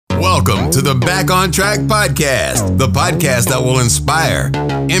Welcome to the Back on Track podcast, the podcast that will inspire,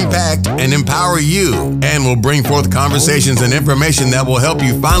 impact, and empower you, and will bring forth conversations and information that will help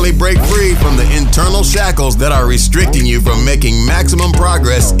you finally break free from the internal shackles that are restricting you from making maximum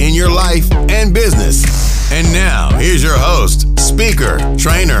progress in your life and business. And now, here's your host, speaker,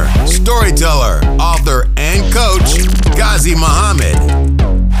 trainer, storyteller, author, and coach, Ghazi Muhammad.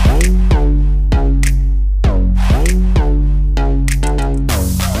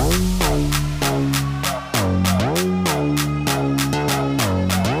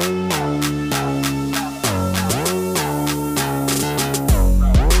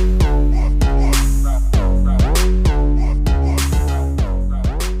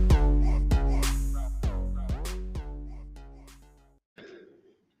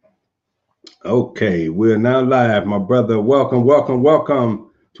 Okay, we're now live, my brother. Welcome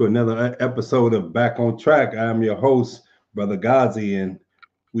to another episode of Back on Track. I'm your host, Brother Ghazi, and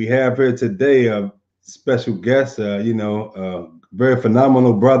we have here today a special guest, very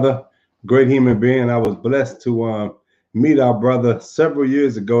phenomenal brother, great human being. I was blessed to meet our brother several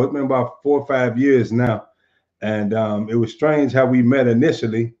years ago. It's been about 4 or 5 years now, and it was strange how we met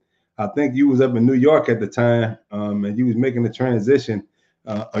initially. I think you was up in New York at the time, and you was making the transition.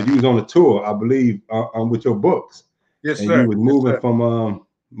 You was on a tour, I believe, with your books. Yes, and sir. You was moving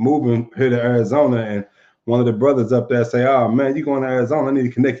moving here to Arizona, and one of the brothers up there say, "Oh man, you going to Arizona? I need to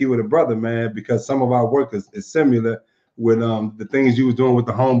connect you with a brother, man, because some of our work is similar with the things you was doing with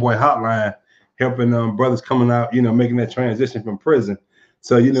the Homeboy Hotline, helping brothers coming out, making that transition from prison."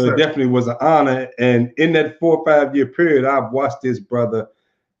 So it definitely was an honor. And in that 4 or 5 year period, I've watched this brother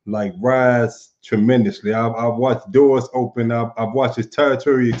like rise tremendously. I've watched doors open. I've watched his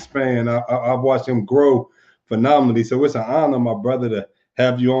territory expand. I've watched him grow phenomenally. So it's an honor, my brother, to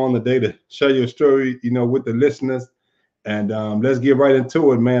have you on today to share your story, with the listeners. And let's get right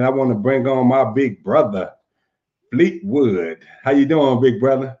into it, man. I want to bring on my big brother, Fleetwood. How you doing, big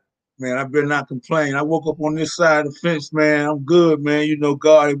brother? Man, I better not complain. I woke up on this side of the fence, man. I'm good, man.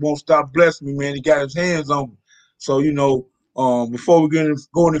 God, he won't stop blessing me, man. He got his hands on me. So, before we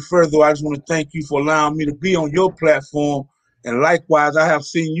go any further, I just want to thank you for allowing me to be on your platform. And likewise, I have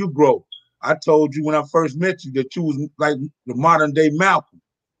seen you grow. I told you when I first met you that you was like the modern day Malcolm.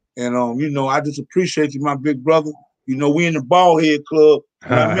 And, I just appreciate you, my big brother. We in the Ballhead Club.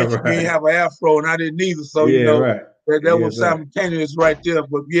 When I met you, you didn't have an afro, and I didn't either. So, right. that was simultaneous right there.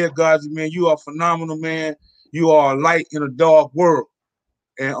 But yeah, Ghazi, man, you are phenomenal, man. You are a light in a dark world.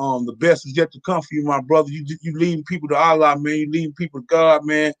 And the best is yet to come for you, my brother. You leading people to Allah, man. You leading people to God,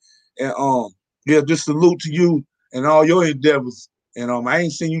 man. And just salute to you and all your endeavors. And I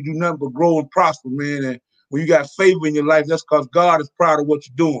ain't seen you do nothing but grow and prosper, man. And when you got favor in your life, that's because God is proud of what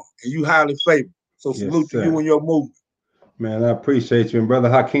you're doing, and you highly favored. So salute to you and your movement. Man, I appreciate you. And brother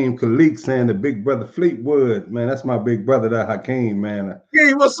Hakeem Khalik saying the big brother Fleetwood, man, that's my big brother, that Hakeem, man.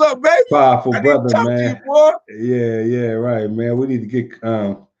 Hey, what's up, baby? Powerful brother, man. To you, boy. Yeah, right, man. We need to get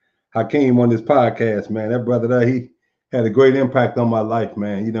Hakeem on this podcast, man. That brother there, he had a great impact on my life,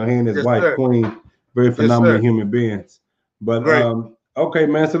 man. He and his wife, sir. Queen, very phenomenal human beings. But okay,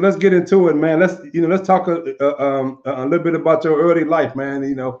 man. So let's get into it, man. Let's talk a little bit about your early life, man.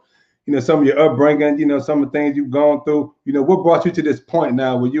 Some of your upbringing, some of the things you've gone through. What brought you to this point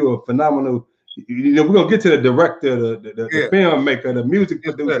now where you're a phenomenal, we're going to get to the director, the filmmaker, the music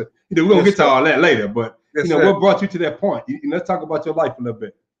producer. We're going to get to all that later. But, what brought you to that point? Let's talk about your life a little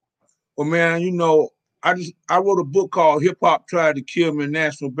bit. Well, man, I wrote a book called Hip Hop Tried to Kill Me,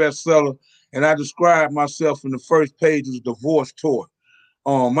 national bestseller. And I described myself in the first page as a divorce toy.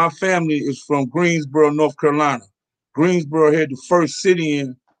 My family is from Greensboro, North Carolina. Greensboro had the first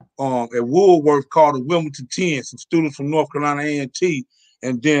sit-in at Woolworth called the Wilmington 10, some students from North Carolina A&T,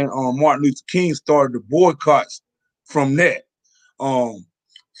 and then Martin Luther King started the boycotts from that.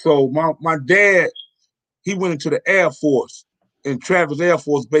 So my dad, he went into the Air Force, in Travis Air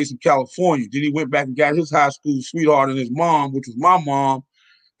Force Base in California. Then he went back and got his high school sweetheart and his mom, which was my mom,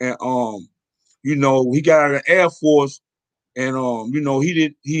 and he got out of the Air Force, and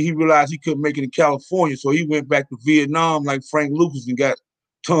he realized he couldn't make it in California, so he went back to Vietnam like Frank Lucas and got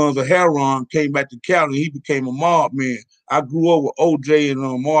tons of heroin, came back to Cali, and he became a mob man. I grew up with OJ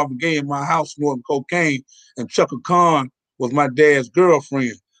and Marvin Gaye in my house snorting cocaine, and Chaka Khan was my dad's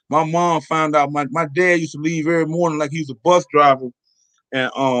girlfriend. My mom found out my dad used to leave every morning like he was a bus driver,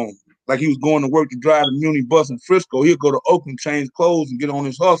 and like he was going to work to drive the Muni bus in Frisco. He'd go to Oakland, change clothes, and get on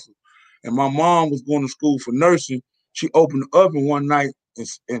his hustle. And my mom was going to school for nursing. She opened the oven one night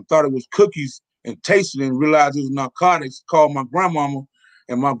and thought it was cookies and tasted it and realized it was narcotics, called my grandmama.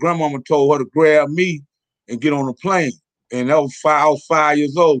 And my grandmama told her to grab me and get on a plane. and that was I was 5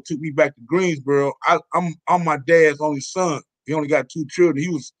 years old. Took me back to Greensboro. I'm my dad's only son. He only got 2 children. He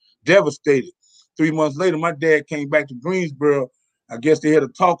was devastated. 3 months later, my dad came back to Greensboro. I guess they had a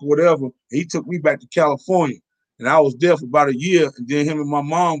talk or whatever. And he took me back to California. And I was there for about a year. And then him and my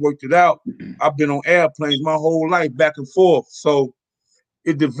mom worked it out. I've been on airplanes my whole life, back and forth. So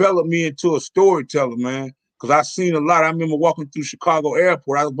it developed me into a storyteller, man. Because I've seen a lot. I remember walking through Chicago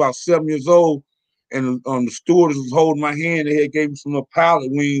Airport. I was about 7 years old. And the stewardess was holding my hand. They had gave me some little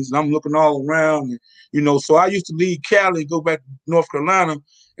pilot wings. And I'm looking all around. And, so I used to leave Cali and go back to North Carolina.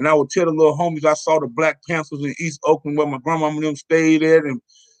 And I would tell the little homies I saw the Black Panthers in East Oakland where my grandmama and them stayed at, and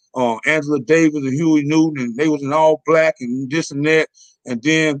Angela Davis and Huey Newton, and they was in all black and this and that. And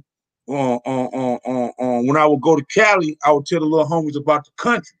then when I would go to Cali, I would tell the little homies about the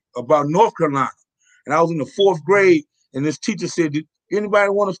country, about North Carolina. And I was in the 4th grade, and this teacher said, "Did anybody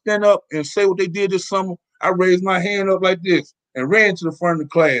want to stand up and say what they did this summer?" I raised my hand up like this and ran to the front of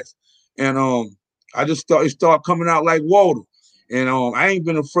the class. And I just thought it started coming out like water. And I ain't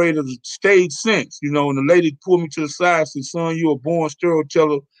been afraid of the stage since, And the lady pulled me to the side and said, "Son, you're a born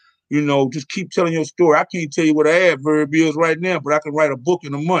storyteller. Just keep telling your story. I can't tell you what an adverb is right now, but I can write a book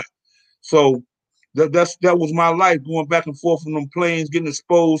in a month." So that was my life, going back and forth from them planes, getting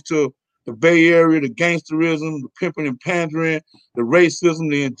exposed to the Bay Area, the gangsterism, the pimping and pandering, the racism,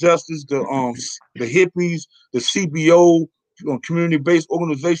 the injustice, the hippies, the CBO, community-based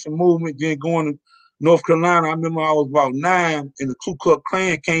organization movement, then going to North Carolina. I remember I was about 9, and the Ku Klux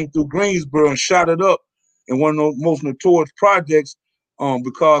Klan came through Greensboro and shot it up in one of the most notorious projects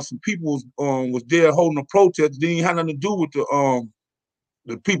because some people was there holding a protest. It didn't have nothing to do with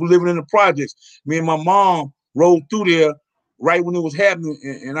the people living in the projects. Me and my mom rode through there right when it was happening,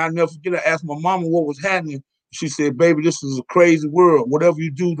 and I never forget, I asked my mama what was happening. She said, "Baby, this is a crazy world. Whatever you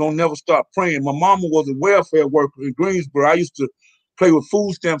do, don't never stop praying." My mama was a welfare worker in Greensboro. I used to play with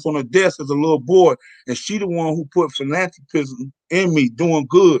food stamps on her desk as a little boy, and she the one who put philanthropism in me, doing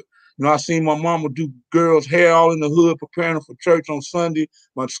good. I seen my mama do girls' hair all in the hood, preparing them for church on Sunday.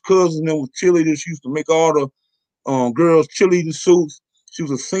 My cousin that was cheerleaders. She used to make all the girls cheerleading suits. She was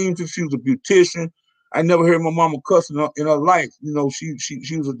a seamstress. She was a beautician. I never heard my mama cussing in her life.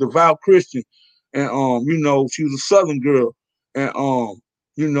 She was a devout Christian, and she was a Southern girl. And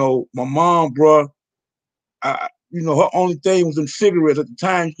my mom, bro, her only thing was them cigarettes. At the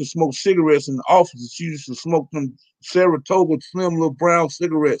time, you could smoke cigarettes in the offices. She used to smoke them Saratoga slim little brown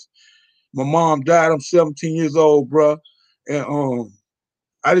cigarettes. My mom died. I'm 17 years old, bro, and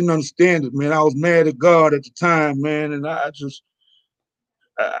I didn't understand it, man. I was mad at God at the time, man, and I just.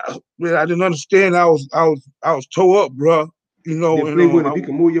 Man, I didn't understand. I was tore up, bro. Yeah, play with it. If you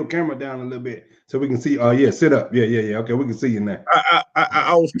can move your camera down a little bit so we can see. Oh yeah, sit up. Yeah. Okay, we can see you now.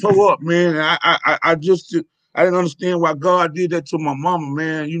 I was tore up, man. I didn't understand why God did that to my mama,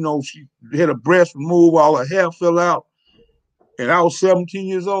 man. She had her breast removed, all her hair fell out, and I was 17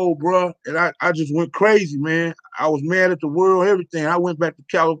 years old, bro. And I just went crazy, man. I was mad at the world, everything. I went back to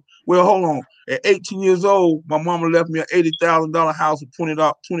California. Well, hold on. At 18 years old, my mama left me an $80,000 house with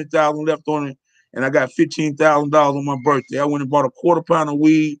 $20,000 left on it, and I got $15,000 on my birthday. I went and bought a quarter pound of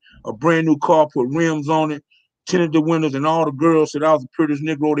weed, a brand new car, put rims on it, tinted the windows, and all the girls said I was the prettiest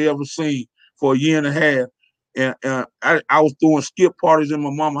Negro they ever seen for a year and a half. And I was throwing skip parties in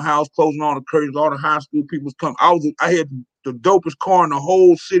my mama's house, closing all the curtains. All the high school people was coming. I had the dopest car in the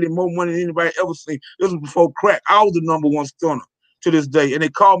whole city, more money than anybody ever seen. This was before crack. I was the #1 stunner to this day, and they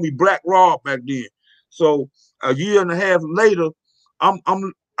called me Black Rob back then. So a year and a half later, I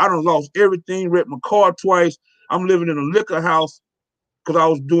done lost everything, wrecked my car twice. I'm living in a liquor house because I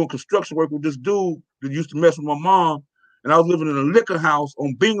was doing construction work with this dude that used to mess with my mom, and I was living in a liquor house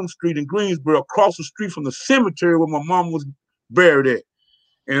on Bingham Street in Greensboro, across the street from the cemetery where my mom was buried at.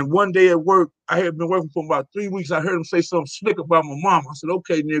 And one day at work, I had been working for about 3 weeks. I heard him say something slick about my mom. I said,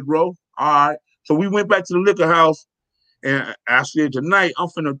 "Okay, Negro, all right." So we went back to the liquor house. And I said, "Tonight, I'm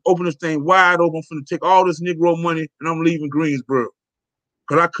finna open this thing wide open. I'm finna take all this Negro money, and I'm leaving Greensboro."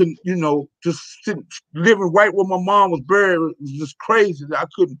 Because I couldn't, just living right where my mom was buried was just crazy.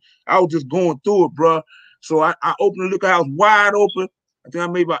 I was just going through it, bro. So I opened the liquor house wide open. I think I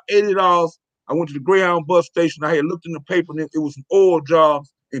made about $80. I went to the Greyhound bus station. I had looked in the paper, and it was some oil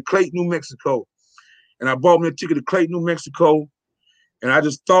jobs in Clayton, New Mexico. And I bought me a ticket to Clayton, New Mexico. And I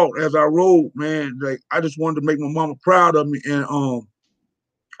just thought as I rode, man, like I just wanted to make my mama proud of me. And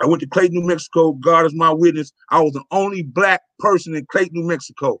I went to Clayton, New Mexico. God is my witness. I was the only Black person in Clayton, New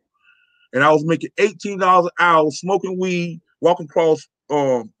Mexico. And I was making $18 an hour, smoking weed, walking across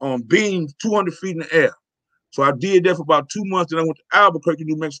beams 200 feet in the air. So I did that for about 2 months. Then I went to Albuquerque,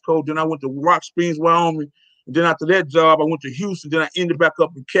 New Mexico. Then I went to Rock Springs, Wyoming. And then after that job, I went to Houston. Then I ended back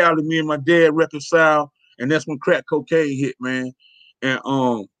up in Cali. Me and my dad reconciled, and that's when crack cocaine hit, man. And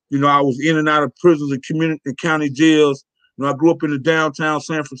you know, I was in and out of prisons and community and county jails. You know, I grew up in the downtown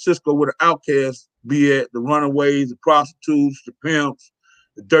San Francisco where the outcasts be at, the runaways, the prostitutes, the pimps,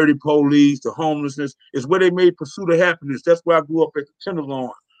 the dirty police, the homelessness. It's where they made Pursuit of Happiness. That's where I grew up at the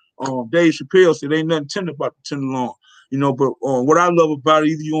Tenderloin. Dave Chappelle said, ain't nothing tender about the Tenderloin. You know, but what I love about it,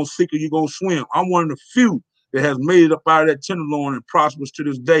 either you're going to sink or you're going to swim. I'm one of the few that has made it up out of that Tenderloin and prospers to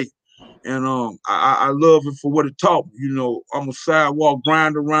this day. And I love it for what it taught me. You know, I'm a sidewalk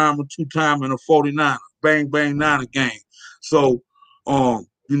grinder, rhymer, 2-time and a 49er, bang, bang, niner gang. So,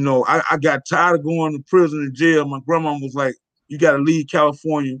 you know, I got tired of going to prison and jail. My grandma was like, you got to leave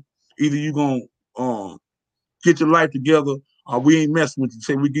California. Either you're going to get your life together or we ain't messing with you.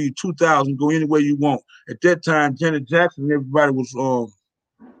 Say, we give you $2,000, go any way you want. At that time, Janet Jackson, everybody was,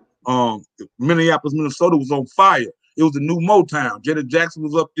 Minneapolis, Minnesota was on fire. It was the new Motown. Janet Jackson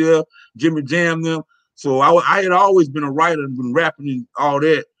was up there, Jimmy Jam them. So I had always been a writer and been rapping and all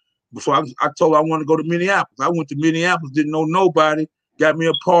that. So I told her I wanted to go to Minneapolis. I went to Minneapolis, didn't know nobody, got me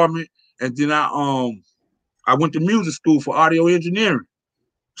an apartment, and then I went to music school for audio engineering.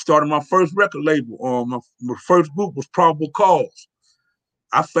 Started my first record label. My first group was Probable Cause.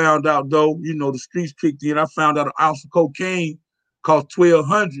 I found out though, you know, the streets kicked in. I found out an ounce of cocaine cost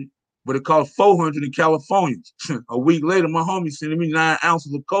 $1,200, but it cost $400 in California. A week later, my homie sent me 9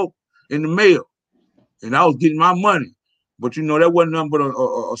 ounces of coke in the mail, and I was getting my money. But you know, that wasn't nothing but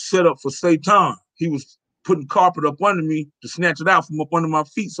a setup for Satan. He was putting carpet up under me to snatch it out from up under my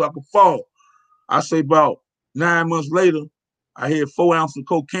feet so I could fall. I say about 9 months later, I had 4 ounces of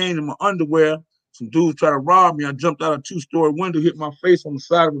cocaine in my underwear. Some dudes tried to rob me. I jumped out a 2-story window, hit my face on the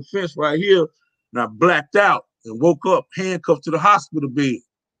side of the fence right here, and I blacked out and woke up handcuffed to the hospital bed.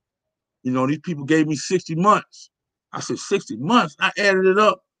 You know, these people gave me 60 months. I said, 60 months? I added it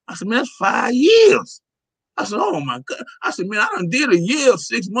up. I said, man, that's 5 years. I said, oh my God. I said, man, I done did a year,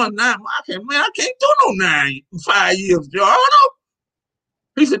 6 months, 9 months. I can't do no 5 years, Joe.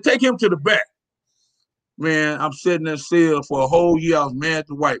 He said, take him to the back. Man, I'm sitting in that cell for a whole year. I was mad at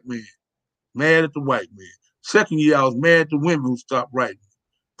the white man. Mad at the white man. Second year, I was mad at the women who stopped writing.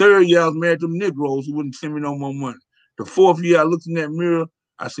 Third year, I was mad at them Negroes who wouldn't send me no more money. The fourth year, I looked in that mirror.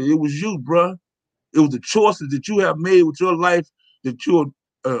 I said, it was you, bruh. It was the choices that you have made with your life that you're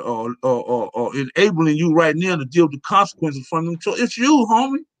enabling you right now to deal with the consequences from them. So it's you,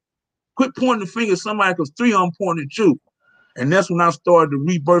 homie. Quit pointing the finger at somebody because 3 of them pointing at you. And that's when I started the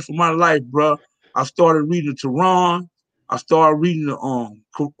rebirth of my life, bruh. I started reading the Quran. I started reading the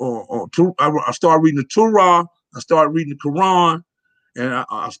I started reading the Torah. I started reading the Quran, and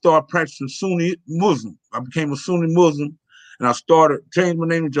I started practicing Sunni Muslim. I became a Sunni Muslim, and I changed my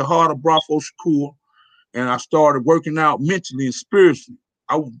name to Jahad Abrafo Shakur, and I started working out mentally and spiritually.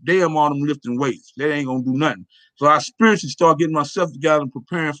 I was damn all them lifting weights. That ain't gonna do nothing. So I spiritually started getting myself together and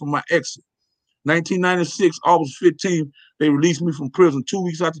preparing for my exit. 1996, August 15th, they released me from prison 2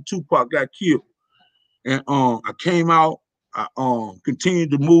 weeks after Tupac got killed. And I came out, I continued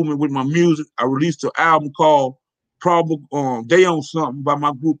the movement with my music. I released an album called They Own Something by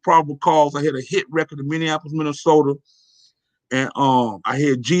my group Probable Cause. I had a hit record in Minneapolis, Minnesota. And I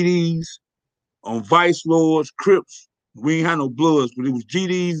had GDs, Vice Lords, Crips. We ain't had no Bloods, but it was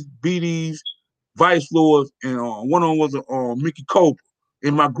GDs, BDs, Vice Lords, and one of them was Mickey Cobra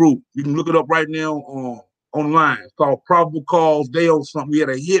in my group. You can look it up right now online. It's called Probable Cause, They Own Something. We had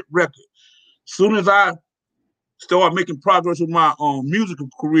a hit record. As soon as I started making progress with my musical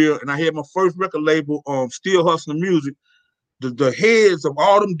career, and I had my first record label, Still Hustling Music, the heads of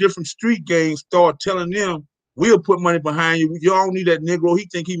all them different street gangs started telling them, we'll put money behind you. You don't need that Negro. He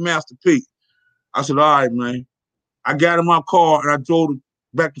think he Master P. I said, all right, man. I got in my car and I drove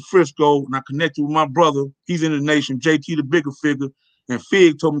back to Frisco, and I connected with my brother. He's in the nation, JT the Bigger Figure. And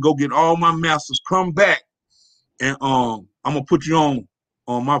Fig told me, go get all my masters, come back, and I'm going to put you on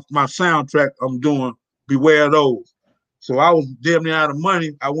my soundtrack I'm doing, Beware of Those. So I was damn near out of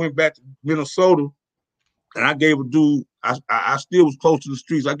money. I went back to Minnesota, and I gave a dude, I still was close to the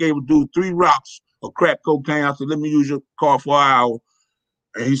streets. I gave a dude 3 rocks of crack cocaine. I said, let me use your car for an hour.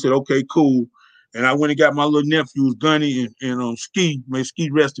 And he said, okay, cool. And I went and got my little nephews, Gunny and Ski. May Ski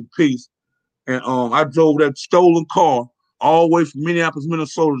rest in peace. And I drove that stolen car all the way from Minneapolis,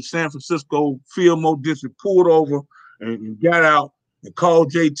 Minnesota to San Francisco, Fillmore District, pulled over and got out and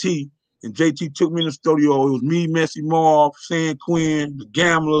called JT. And JT took me in the studio. It was me, Messy Marv, San Quinn, the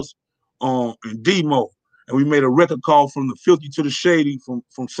Gamblers, and Demo. And we made a record called From the Filthy to the Shady from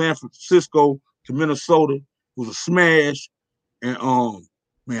San Francisco to Minnesota. It was a smash. And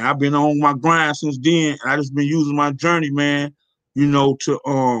man, I've been on my grind since then, and I just been using my journey, man, you know, to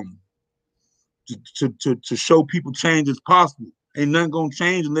show people change is possible. Ain't nothing gonna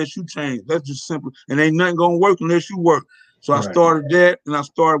change unless you change. That's just simple. And ain't nothing gonna work unless you work. So I started that, and I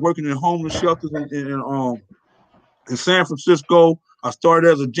started working in homeless shelters in San Francisco. I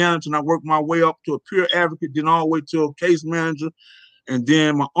started as a janitor, and I worked my way up to a peer advocate, then all the way to a case manager. And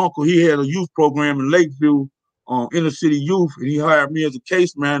then my uncle, he had a youth program in Lakeview, inner city youth, and he hired me as a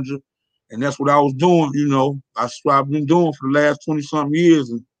case manager. And that's what I was doing, you know. That's what I've been doing for the last 20-something years,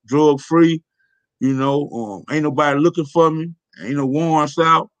 and drug-free, you know. Ain't nobody looking for me. Ain't no warrants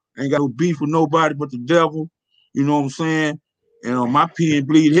out. Ain't got no beef with nobody but the devil. You know what I'm saying? And my pen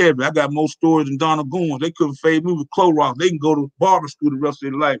bleed heavy. I got more stories than Donald Goins. They couldn't fade me with Clorox. They can go to barber school the rest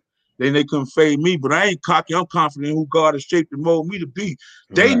of their life. Then they couldn't fade me, but I ain't cocky. I'm confident in who God has shaped and molded me to be.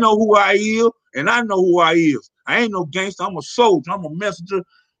 They know who I is, and I know who I is. I ain't no gangster. I'm a soldier. I'm a messenger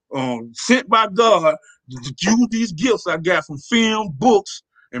sent by God to use these gifts I got from film, books,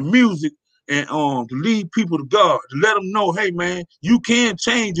 and music, and to lead people to God, to let them know, hey, man, you can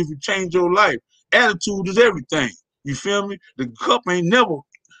change if you change your life. Attitude is everything. You feel me? The cup ain't never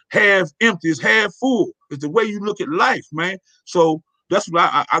half empty. It's half full. It's the way you look at life, man. So that's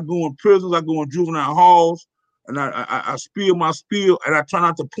why I go in prisons. I go in juvenile halls, and I spill my spiel, and I try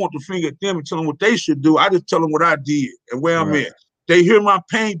not to point the finger at them and tell them what they should do. I just tell them what I did and where I'm at. They hear my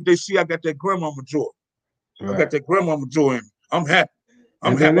pain, but they see I got that grandmama joy. I got that grandmama joy in me. I'm happy.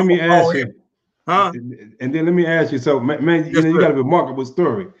 I'm happy. Let me ask you. Huh? And then let me ask you. So, man, you know, you got a remarkable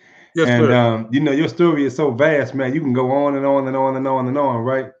story. Yes, and sir. You know, your story is so vast, man. You can go on and on and on and on and on,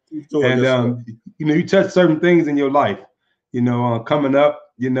 right? And you know, you touch certain things in your life. You know, coming up,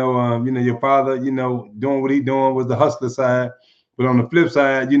 you know, your father, you know, doing what he doing was the hustler side. But on the flip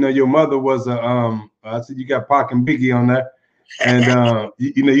side, you know, your mother was I said you got Pac and Biggie on that. And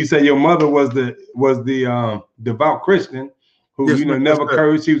you know, you said your mother was the devout Christian who you know never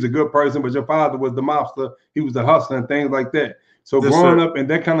cursed. She was a good person, but your father was the mobster. He was the hustler and things like that. So growing up in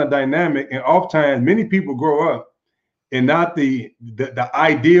that kind of dynamic, and oftentimes many people grow up in not the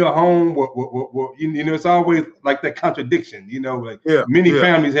ideal home. You know, it's always like that contradiction. You know, like many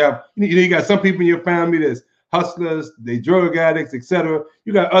families have. You know, you got some people in your family that's hustlers, they drug addicts, etc.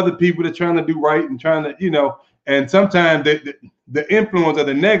 You got other people that trying to do right and trying to, you know. And sometimes the influence of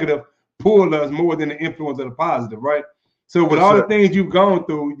the negative pull us more than the influence of the positive, right? So with all the things you've gone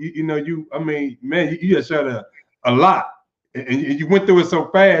through, you know, I mean, man, you just shared a lot, and you went through it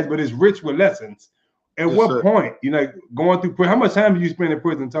so fast, but it's rich with lessons. At what point, you know, going through, how much time did you spend in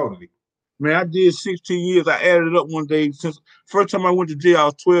prison totally? Man, I did 16 years. I added it up one day. Since first time I went to jail, I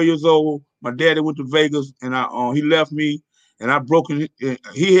was 12 years old. My daddy went to Vegas, and he left me, and I broke in.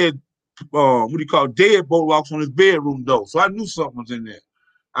 He had what do you call deadbolt locks on his bedroom door. So I knew something was in there.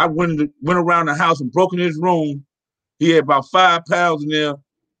 I went around the house and broke in his room. He had about 5 pounds in there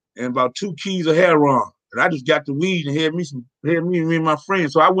and about 2 keys of heroin. And I just got the weed and had me and my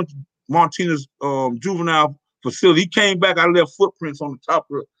friends. So I went to Martinez juvenile facility. He came back. I left footprints on the top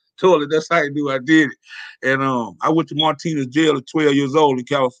of the toilet. That's how I knew I did it. And I went to Martinez jail at 12 years old in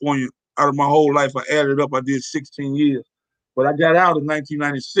California. Out of my whole life, I added up. I did 16 years. But I got out in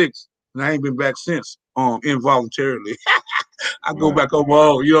 1996. And I ain't been back since, involuntarily. I go back over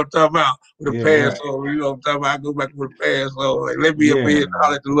home, you know what I'm talking about? With a pass over, you know what I'm talking about? I go back with a pass over. Like, let me up here and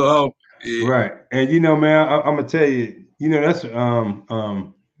holler at the little home. Right. And you know, man, I'm gonna tell you, you know, that's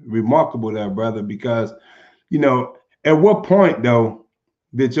remarkable there, brother, because you know, at what point though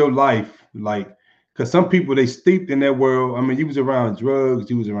did your life, like, because some people they steeped in that world. I mean, you was around drugs,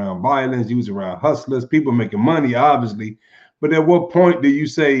 you was around violence, you was around hustlers, people making money, obviously. But at what point do you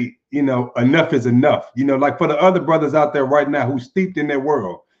say, you know, enough is enough? You know, like for the other brothers out there right now who steeped in their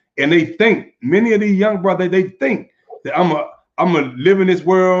world, and they think, many of these young brothers, they think that I'm gonna live in this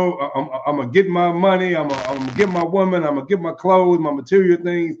world, I'm gonna get my money, I'm gonna get my woman, I'm gonna get my clothes, my material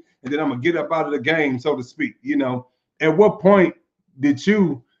things, and then I'm gonna get up out of the game, so to speak. You know, at what point did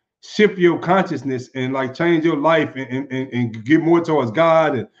you shift your consciousness and like change your life and get more towards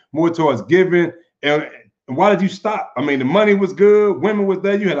God and more towards giving? And why did you stop? I mean, the money was good. Women was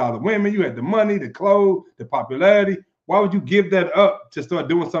there. You had all the women. You had the money, the clothes, the popularity. Why would you give that up to start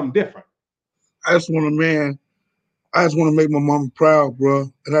doing something different? I just want to make my mama proud, bro.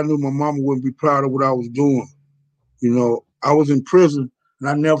 And I knew my mama wouldn't be proud of what I was doing. You know, I was in prison, and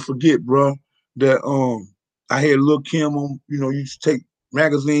I never forget, bro, that I had Lil' Kim on. You know, used to take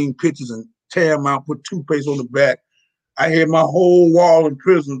magazine pictures and tear them out, put toothpaste on the back. I had my whole wall in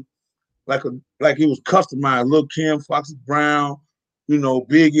prison like it was customized. Lil' Kim, Foxy Brown, You know,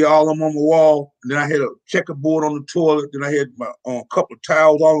 Biggie, all of them on the wall. And then I had a checkerboard on the toilet. Then I had my couple of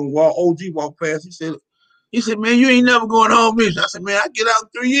towels all on the wall. OG walked past. He said, man, you ain't never going home, bitch. I said, man, I get out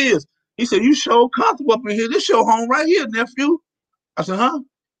in 3 years. He said, you so comfortable up in here. This your home right here, nephew. I said, huh?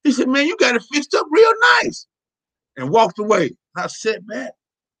 He said, man, you got it fixed up real nice. And walked away. I sat back.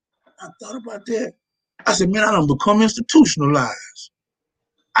 I thought about that. I said, man, I done become institutionalized.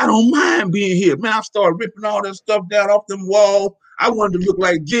 I don't mind being here. Man, I started ripping all that stuff down off them walls. I wanted to look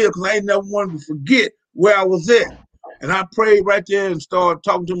like jail because I ain't never wanted to forget where I was at. And I prayed right there and started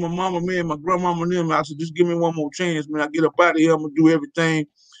talking to my mama, me and my grandmama and them. I said, just give me one more chance, man. I get up out of here. I'm going to do everything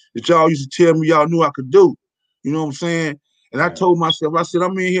that y'all used to tell me y'all knew I could do. You know what I'm saying? And I told myself, I said,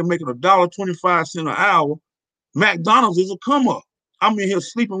 I'm in here making $1.25 an hour. McDonald's is a come up. I'm in here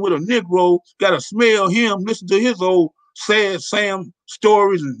sleeping with a Negro, got to smell him, listen to his old sad Sam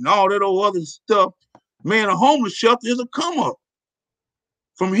stories and all that old other stuff. Man, a homeless shelter is a come up.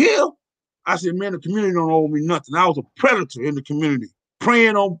 From here, I said, man, the community don't owe me nothing. I was a predator in the community,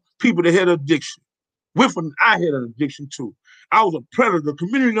 preying on people that had addiction. I had an addiction too. I was a predator. The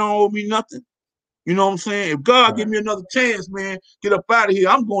community don't owe me nothing. You know what I'm saying? If God give me another chance, man, get up out of here.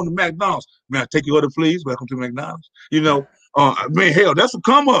 I'm going to McDonald's. Man, take your order, please. Welcome to McDonald's. You know, man, hell, that's a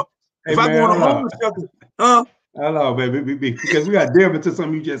come up. Hey, if man, I go on a homeless shelter, hello, baby, because we got to delve into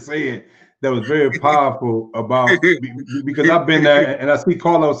something you just said that was very powerful about because I've been there and I see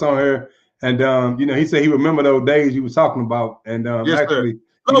Carlos on here, and you know, he said he remember those days you was talking about, and yes, actually,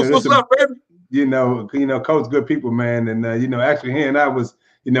 what's up, baby? You know, Coach, good people, man, and you know, actually, he and I was,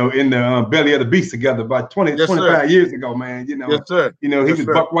 you know, in the belly of the beast together about 25 years ago, man. You know, yes, sir. You know, he was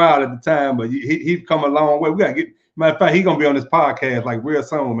buck wild at the time, but he'd come a long way. We gotta get. Matter of fact, he's gonna be on this podcast like real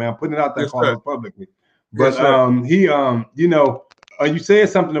soon, man. I'm putting it out there, Carlos, publicly. But he you know, you said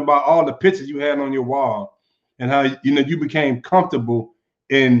something about all the pictures you had on your wall and how you know you became comfortable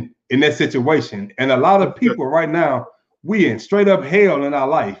in that situation. And a lot of people right now, we in straight up hell in our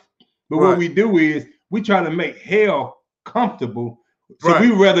life. But what we do is we try to make hell comfortable. So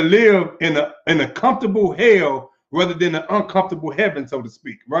we rather live in a comfortable hell rather than an uncomfortable heaven, so to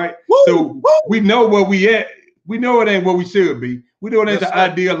speak, right? So we know where we at. We know it ain't where we should be. We know it ain't the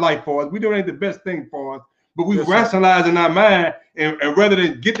ideal life for us. We know it ain't the best thing for us. But we rationalize in our mind, and rather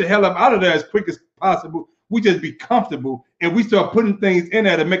than get the hell up out of there as quick as possible, we just be comfortable and we start putting things in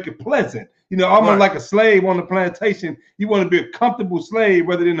there to make it pleasant. You know, almost like a slave on the plantation. You want to be a comfortable slave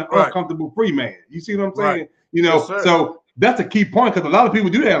rather than an uncomfortable free man. You see what I'm saying? You know, so that's a key point because a lot of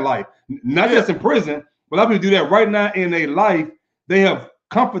people do that in life, not just in prison, but a lot of people do that right now in their life. They have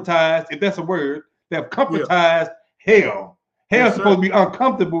comfortized, if that's a word, they have comfortized hell. Hell's supposed to be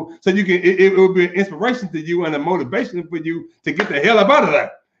uncomfortable, so you can it will be an inspiration to you and a motivation for you to get the hell up out of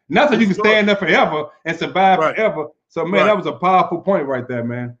that. Not so you can stand there forever and survive forever. So man, that was a powerful point right there,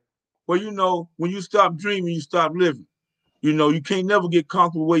 man. Well, you know, when you stop dreaming, you stop living. You know, you can't never get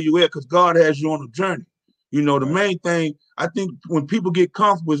comfortable where you at because God has you on a journey. You know, the main thing, I think when people get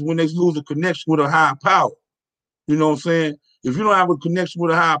comfortable is when they lose a connection with a higher power. You know what I'm saying? If you don't have a connection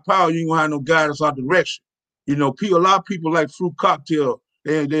with a higher power, you ain't gonna have no guidance or direction. You know, a lot of people like fruit cocktail.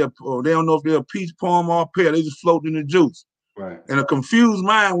 They don't know if they're a peach, plum, or a pear. They just float in the juice. Right. And a confused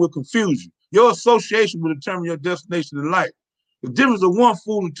mind will confuse you. Your association will determine your destination in life. The difference of one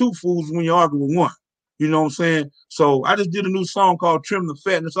fool and two fools is when you argue with one. You know what I'm saying? So I just did a new song called Trim the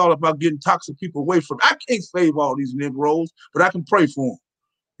Fat, and it's all about getting toxic people away from it. I can't save all these Negroes, but I can pray for them.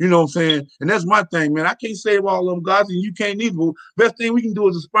 You know what I'm saying? And that's my thing, man. I can't save all of them guys, and you can't either. Best thing we can do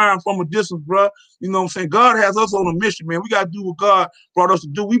is inspire them from a distance, bro. You know what I'm saying? God has us on a mission, man. We got to do what God brought us to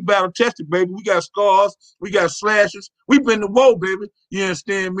do. We battle tested, baby. We got scars. We got slashes. We've been to war, baby. You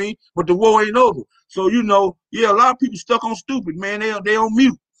understand me? But the war ain't over. So, you know, a lot of people stuck on stupid, man. They on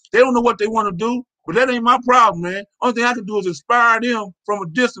mute. They don't know what they want to do, but that ain't my problem, man. Only thing I can do is inspire them from a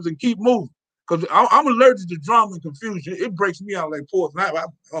distance and keep moving. Because I'm allergic to drama and confusion. It breaks me out like poison.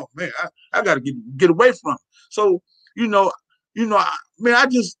 Oh man, I got to get away from it. So man,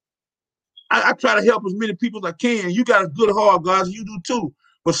 I try to help as many people as I can. You got a good heart, guys. You do too.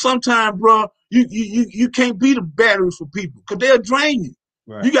 But sometimes, bro, you can't be the battery for people because they'll drain you.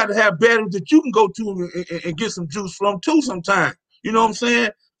 Right. You got to have batteries that you can go to and get some juice from too. Sometimes, you know what I'm saying?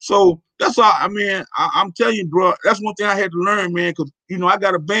 So that's all. I mean, I'm telling you, bro. That's one thing I had to learn, man. Because I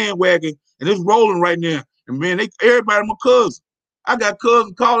got a bandwagon. And it's rolling right now. And man, everybody my cousin. I got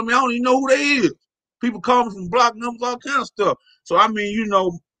cousins calling me. I don't even know who they is. People call me from block numbers, all kind of stuff. So I mean,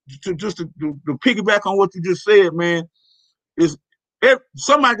 to piggyback on what you just said, man, is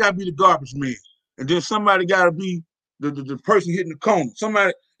somebody got to be the garbage man, and then somebody got to be the person hitting the corner.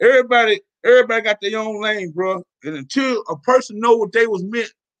 Everybody Everybody got their own lane, bro. And until a person know what they was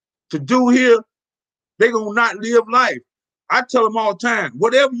meant to do here, they gonna not live life. I tell them all the time,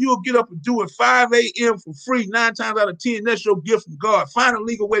 whatever you'll get up and do at 5 a.m. for free, 9 times out of 10, that's your gift from God. Find a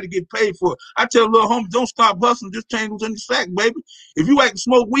legal way to get paid for it. I tell little homies, don't stop hustling, just change what's in the sack, baby. If you like to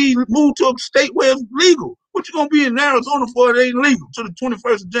smoke weed, move to a state where it's legal. What you gonna be in Arizona for? It ain't legal till the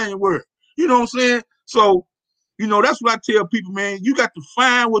 21st of January. You know what I'm saying? So, you know, that's what I tell people, man. You got to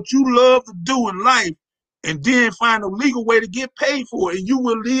find what you love to do in life and then find a legal way to get paid for it. And you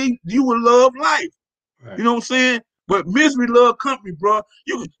will love life. Right. You know what I'm saying? But misery love company, bro.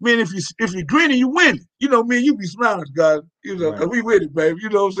 You man, if you're grinning, you win. You know, man, you be smiling, guys. You know, cause we with it, baby. You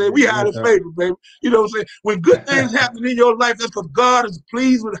know what I'm saying? We hide in favor, baby. You know what I'm saying? When good things happen in your life, that's because God is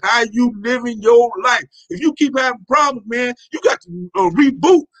pleased with how you live in your life. If you keep having problems, man, you got to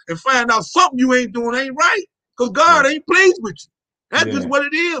reboot and find out something you ain't doing ain't right. Because God ain't pleased with you. That's just what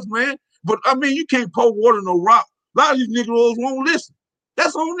it is, man. But I mean, you can't pour water in no rock. A lot of these niggas won't listen.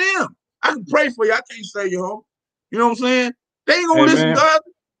 That's on them. I can pray for you. I can't say you home. You know what I'm saying? They ain't gonna listen, God.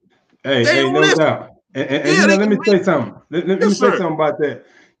 Hey, no doubt. And you know, let me say something. Let me say something about that.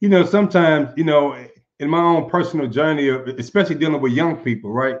 You know, sometimes, you know, in my own personal journey, especially dealing with young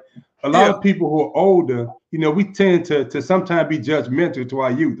people, right? A lot of people who are older, you know, we tend to sometimes be judgmental to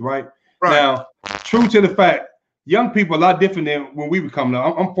our youth, right? Now, true to the fact, young people are a lot different than when we were coming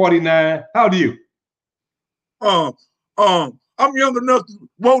up. I'm 49. How old are you? I'm young enough to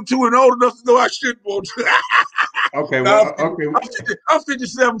want to and old enough to know I shouldn't want to. Okay, well, I'm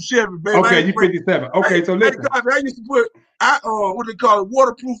 57 Chevy, baby. Okay, you 57. Okay, so listen. I used to put what they call it,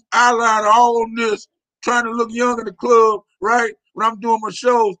 waterproof eyeliner all on this, trying to look young in the club, right? When I'm doing my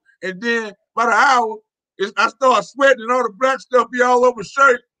shows, and then about an hour, I start sweating and all the black stuff be all over the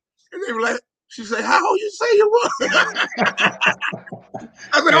shirt, and they were like, she said, "How old you say you was?" I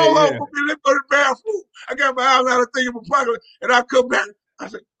said, "Hold on, let's go to the bathroom." I got my eyeliner thing in my pocket, and I come back.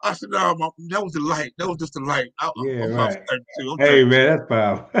 I said, no, Mom, that was the light. That was just the light. I'm right. Hey, man, that's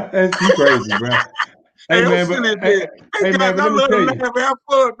foul. That's too crazy, bro. Hey, man, guys, I love to laugh, have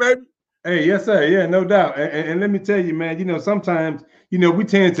fun, baby. Hey, yes, sir. Yeah, no doubt. And let me tell you, man, you know, sometimes, you know, we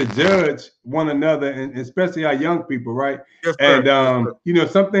tend to judge one another, and especially our young people, right? Yes, and, you know,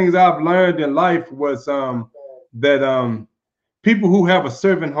 some things I've learned in life was that people who have a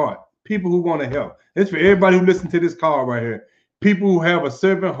servant heart, people who want to help. It's for everybody who listens to this call right here. People who have a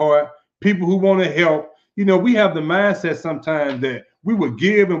servant heart, people who want to help. You know, we have the mindset sometimes that we would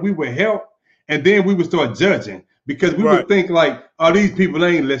give and we would help, and then we would start judging because we would think like, oh, these people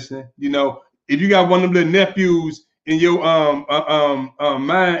ain't listening. You know, if you got one of them little nephews in your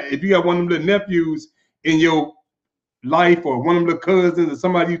mind, if you got one of them little nephews in your life, or one of them little cousins or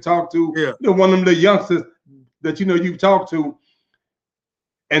somebody you talk to, you know, one of them little youngsters that you know you talk to,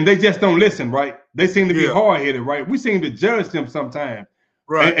 and they just don't listen, right? They seem to be hard-headed, right? We seem to judge them sometimes.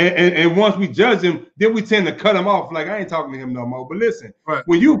 Right. And once we judge them, then we tend to cut them off. Like, I ain't talking to him no more. But listen,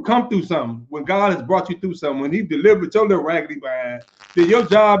 when you come through something, when God has brought you through something, when he delivered your little raggedy behind, then your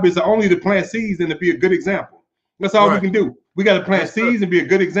job is only to plant seeds and to be a good example. That's all we can do. We got to plant seeds and be a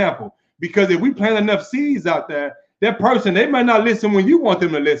good example. Because if we plant enough seeds out there, that person, they might not listen when you want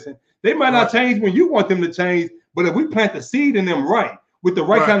them to listen. They might not change when you want them to change. But if we plant the seed in them right, with the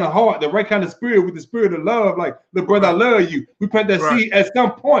right kind of heart, the right kind of spirit, with the spirit of love, like, look, brother, I love you. We plant that seed at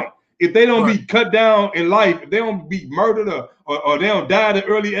some point. If they don't be cut down in life, if they don't be murdered or they don't die at an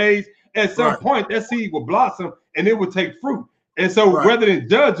early age, at some point that seed will blossom and it will take fruit. And so rather than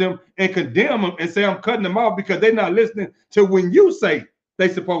judge them and condemn them and say I'm cutting them off because they're not listening to when you say they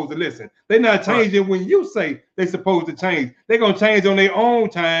supposed to listen. They're not changing when you say they supposed to change. They're going to change on their own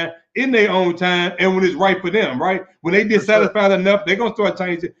time, in their own time, and when it's right for them, right? When they dissatisfied enough, they're going to start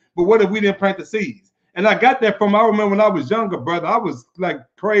changing. But what if we didn't plant the seeds? And I got that from, I remember when I was younger, brother, I was like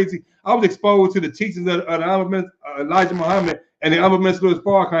crazy. I was exposed to the teachings of the Elijah Muhammad and the Alabama Louis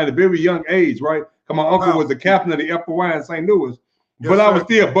Farrakhan at a very young age, right? Because my uncle was the captain of the FOI in St. Louis. But I was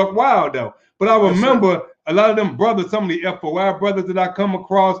still buck wild, though. But I remember a lot of them brothers, some of the FOI brothers that I come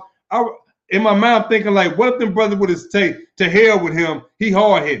across, in my mind thinking like, what if them brothers would have stayed to hell with him? He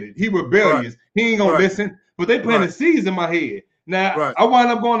hard-headed, he rebellious, he ain't gonna listen. But they planted seeds in my head. Now I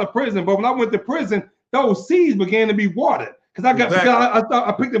wound up going to prison, but when I went to prison, those seeds began to be watered. Because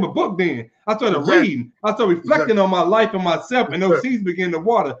I picked up a book then. I started reading, I started reflecting on my life and myself, and those seeds began to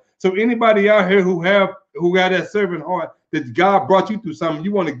water. So anybody out here who got that servant heart, that God brought you through something,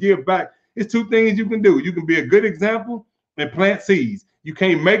 you want to give back, it's two things you can do. You can be a good example and plant seeds. You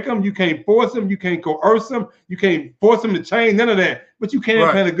can't make them, you can't force them, you can't coerce them, you can't force them to change, none of that. But you can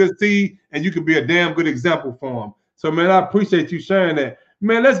plant a good seed, and you can be a damn good example for them. So, man, I appreciate you sharing that.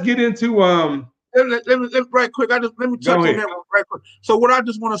 Man, let's get into Let me right quick. Let me touch on that one right quick. So what I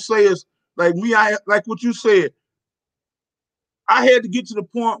just want to say is, like me, I like what you said. I had to get to the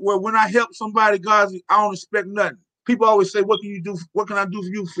point where when I help somebody, guys, I don't expect nothing. People always say, "What can you do? What can I do for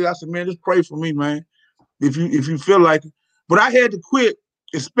you, Phil?" I said, "Man, just pray for me, man. If you feel like it." But I had to quit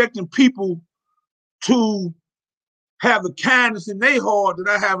expecting people to have the kindness in their heart that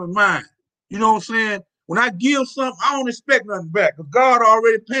I have in mine. You know what I'm saying? When I give something, I don't expect nothing back because God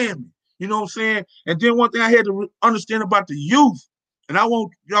already paying me. You know what I'm saying? And then one thing I had to understand about the youth, and I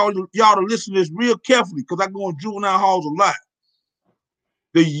want y'all to listen to this real carefully because I go in juvenile halls a lot.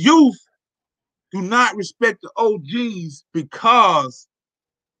 The youth do not respect the OGs because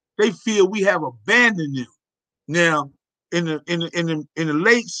they feel we have abandoned them. Now, in the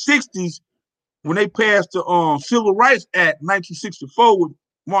late 60s, when they passed the Civil Rights Act 1964 with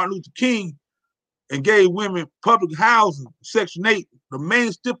Martin Luther King and gave women public housing, Section 8, the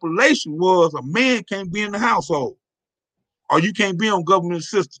main stipulation was a man can't be in the household or you can't be on government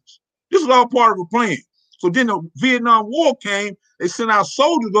assistance. This is all part of a plan. So then the Vietnam War came, they sent our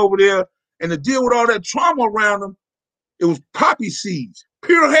soldiers over there, and to deal with all that trauma around them, it was poppy seeds,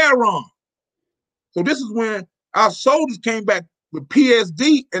 pure heroin. So this is when our soldiers came back with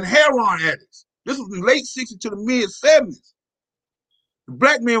PSD and heroin addicts. This was in the late 60s to the mid 70s. The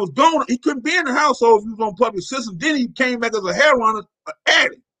black man was gone. He couldn't be in the household if he was on public assistance. Then he came back as a heroin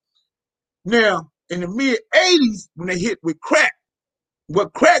addict. Now, in the mid 80s, when they hit with crack,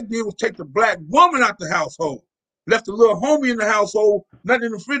 what crack did was take the black woman out the household, left the little homie in the household, nothing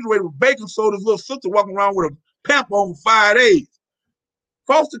in the refrigerator with baking soda, his little sister walking around with a pamper on for 5 days.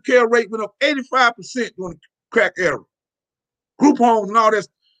 Foster care rate went up 85% during the crack era. Group homes and all that.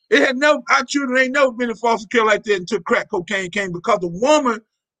 It had never, our children ain't never been in foster care like that until crack cocaine came because the woman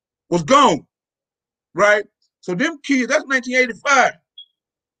was gone, right? So them kids, that's 1985.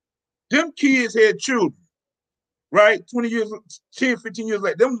 Them kids had children, right? 20 years, 10, 15 years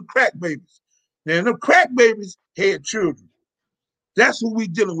later, them were crack babies. Now, them crack babies had children. That's who we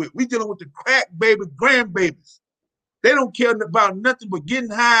dealing with. We dealing with the crack baby grandbabies. They don't care about nothing but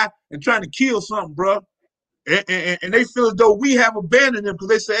getting high and trying to kill something, bro. And they feel as though we have abandoned them because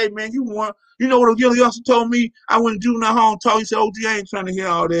they say, hey, man, you want, you know what a youngster told me? I went to juvenile hall and told, he said, OG, I ain't trying to hear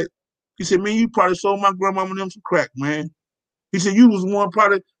all that. He said, man, you probably sold my grandmama them some crack, man. He said, you was one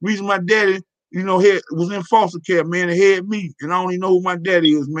probably reason my daddy, you know, was in foster care, man, and had me. And I don't even know who my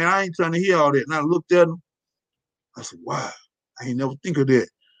daddy is, man. I ain't trying to hear all that. And I looked at him. I said, wow, I ain't never think of that.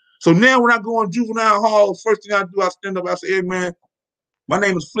 So now when I go in juvenile hall, first thing I do, I stand up, I say, hey, man, my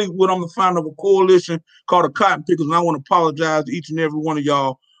name is Fleetwood. I'm the founder of a coalition called the Cotton Pickers, and I want to apologize to each and every one of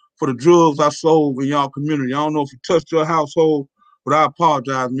y'all for the drugs I sold in y'all community. I don't know if it touched your household, but I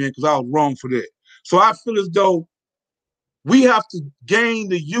apologize, man, because I was wrong for that. So I feel as though we have to gain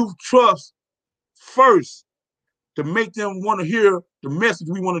the youth trust first to make them want to hear the message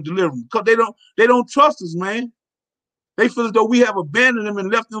we want to deliver, because they don't trust us, man. They feel as though we have abandoned them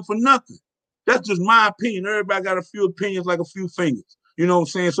and left them for nothing. That's just my opinion. Everybody got a few opinions like a few fingers. You know what I'm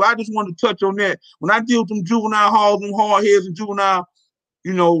saying? So I just wanted to touch on that. When I deal with them juvenile halls, them hard heads and juvenile,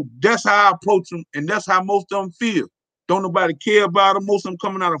 you know, that's how I approach them, and that's how most of them feel. Don't nobody care about them. Most of them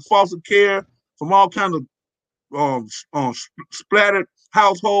coming out of foster care from all kinds of splattered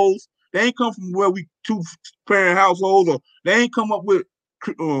households. They ain't come from where we two-parent households, or they ain't come up with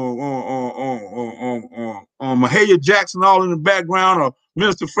Mahalia Jackson all in the background, or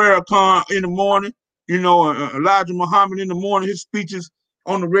Minister Farrakhan in the morning. You know, Elijah Muhammad in the morning, his speeches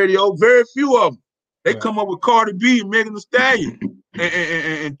on the radio, very few of them. They come up with Cardi B and Megan Thee Stallion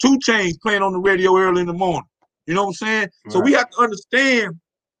and 2 Chainz playing on the radio early in the morning. You know what I'm saying? Right. So we have to understand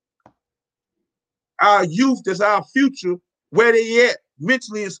our youth, that's our future, where they at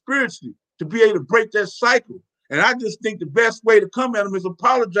mentally and spiritually, to be able to break that cycle. And I just think the best way to come at them is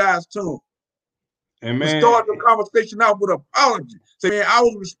apologize to them. And man, start the conversation out with an apology. Say, man, I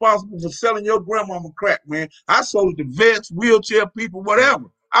was responsible for selling your grandmama crack, man. I sold it to vets, wheelchair people, whatever.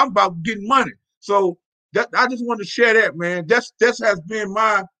 I'm about getting money. So I just want to share that, man. That has been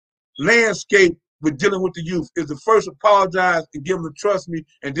my landscape with dealing with the youth, is to first apologize and give them to trust me,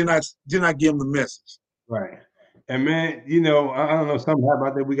 and then I give them the message. Right. And man, you know, I don't know, something happened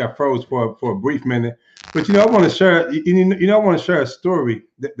out there. We got froze for a brief minute, but you know, I want to share. I want to share a story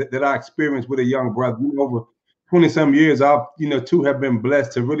that I experienced with a young brother. You know, over 20-some years, too, have been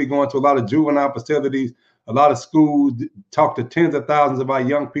blessed to really go into a lot of juvenile facilities, a lot of schools, talk to tens of thousands of our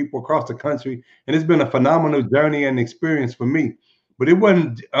young people across the country, and it's been a phenomenal journey and experience for me. But it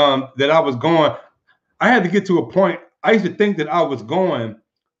wasn't that I was going. I had to get to a point. I used to think that I was going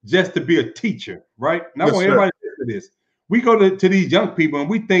just to be a teacher, right? And I want everybody to listen to this. we go to these young people and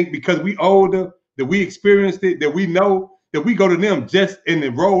we think because we older, that we experienced it, that we know, that we go to them just in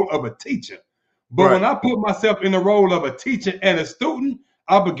the role of a teacher. But when I put myself in the role of a teacher and a student,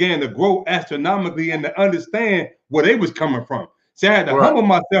 I began to grow astronomically and to understand where they was coming from. See, I had to humble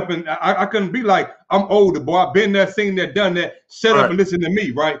myself, and I couldn't be like, I'm older, boy. I've been there, seen that, done that. Shut up and listen to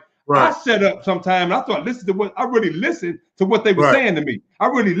me, right? I shut up sometime. I thought, listen to what I really listened to what they were saying to me. I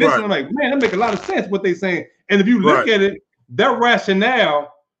really listened. I'm like, man, that make a lot of sense what they saying. And if you look at it, their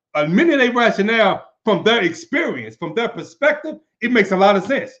rationale, many of their rationale from their experience, from their perspective, it makes a lot of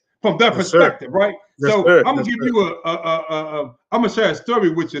sense from their perspective, right? So I'm gonna give you I'm gonna share a story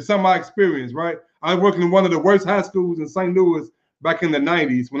with you, some of my experience, right? I was working in one of the worst high schools in St. Louis back in the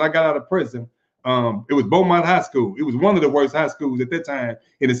 90s when I got out of prison. It was Beaumont High School. It was one of the worst high schools at that time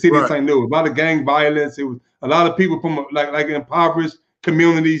in the city of St. Louis. A lot of gang violence. It was a lot of people from like impoverished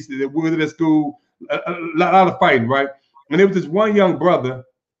communities that went to the school. A lot of fighting, right? And there was this one young brother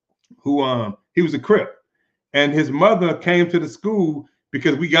who he was a Crip, and his mother came to the school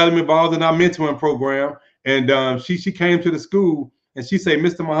because we got him involved in our mentoring program. And she came to the school and she said,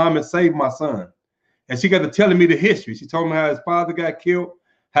 Mr. Muhammad saved my son. And she got to telling me the history. She told me how his father got killed,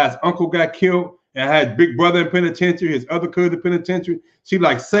 how his uncle got killed, and how his big brother in penitentiary, his other cousin in penitentiary. She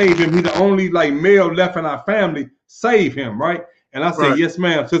like saved him. He's the only like male left in our family. Save him, right? And I said, yes,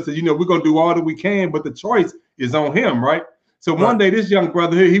 ma'am, sister. You know, we're gonna do all that we can, but the choice is on him, right? So one day, this young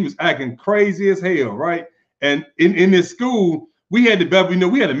brother here, he was acting crazy as hell, right? And in this school, we had the, you know,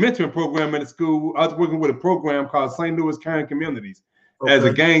 we had a mentoring program in the school. I was working with a program called St. Louis Caring Communities as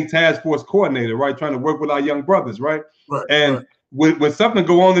a gang task force coordinator, right? Trying to work with our young brothers, right? And when something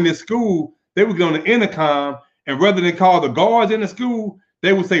go on in this school, they would get on the intercom, and rather than call the guards in the school,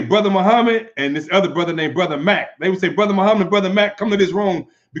 they would say, Brother Muhammad and this other brother named Brother Mac. They would say, Brother Muhammad and Brother Mac, come to this room,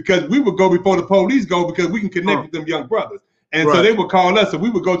 because we would go before the police go, because we can connect with them young brothers. And so they would call us, so we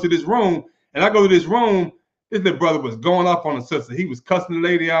would go to this room, and I go to this room. This little brother was going off on a sister. He was cussing the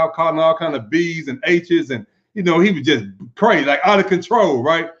lady out, calling all kind of B's and H's, and you know, he was just crazy, like out of control,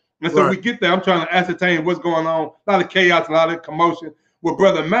 right? And so we get there, I'm trying to ascertain what's going on. A lot of chaos, a lot of commotion. With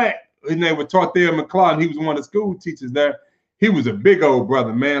Brother Mac, his name was Torthea McCloud, and he was one of the school teachers there. He was a big old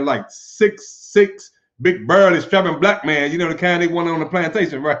brother, man, like 6'6", big burly, strapping black man, you know, the kind they wanted on the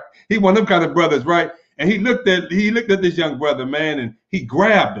plantation, right? He one of them kind of brothers, right? And he looked at this young brother, man, and he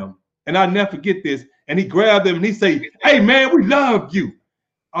grabbed him. And I'll never forget this. And he grabbed him and he said, hey, man, we love you.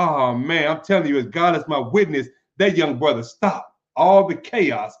 Oh, man, I'm telling you, as God is my witness, that young brother stopped. All the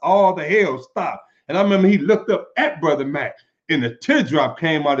chaos, all the hell stopped. And I remember he looked up at Brother Mac, and a teardrop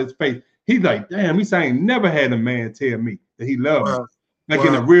came out of his face. He's like, damn, he said, I ain't never had a man tell me that he loved me, like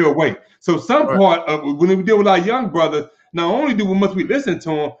in a real way. So some part of when we deal with our young brothers, not only must we listen to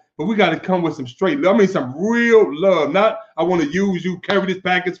them, but we got to come with some straight love. I mean, some real love. Not, I want to use you, carry this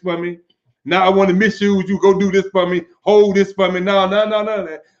package for me. Now I want to misuse you, go do this for me, hold this for me. No, none of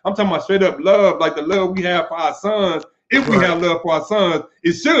that. I'm talking about straight up love, like the love we have for our sons. If we have love for our sons,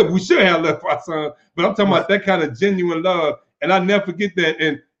 we should have love for our sons. But I'm talking about that kind of genuine love. And I never forget that.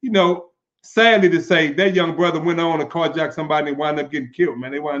 And, you know, sadly to say, that young brother went on to carjack somebody and wound up getting killed,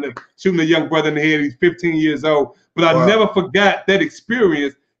 man. They wound up shooting a young brother in the head. He's 15 years old. But I never forgot that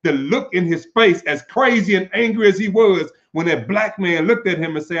experience, the look in his face, as crazy and angry as he was, when that black man looked at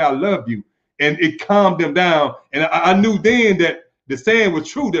him and said, I love you. And it calmed him down. And I knew then that the saying was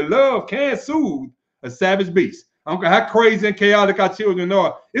true, that love can soothe a savage beast. I don't care how crazy and chaotic our children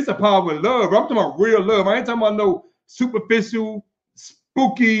are. It's a power in love. I'm talking about real love. I ain't talking about no superficial,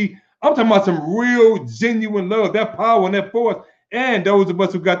 spooky. I'm talking about some real, genuine love, that power and that force. And those of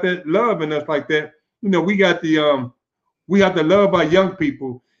us who got that love in us like that, you know, we got the we have to love our young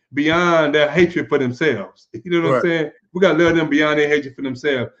people beyond their hatred for themselves. You know what I'm saying? We got to love them beyond their hatred for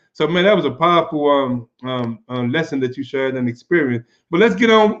themselves. So, man, that was a powerful lesson that you shared and experience. But let's get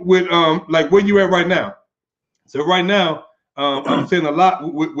on with like where you at right now. So right now, I'm seeing a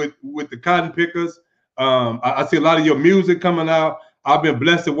lot with the Cotton Pickers. I see a lot of your music coming out. I've been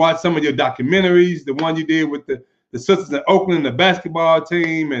blessed to watch some of your documentaries, the one you did with the sisters in Oakland, the basketball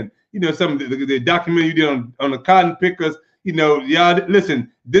team, and, you know, some of the documentary you did on the Cotton Pickers. You know, y'all,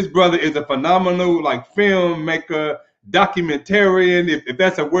 listen, this brother is a phenomenal, like, filmmaker, documentarian, if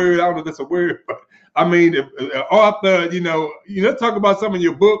that's a word. I don't know if that's a word, but I mean, author, you know, talk about some of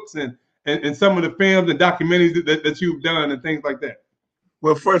your books and some of the films and documentaries that you've done and things like that.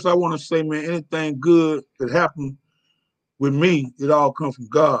 Well, first I want to say, man, anything good that happened with me, it all comes from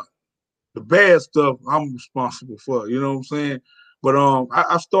God. The bad stuff I'm responsible for, you know what I'm saying? But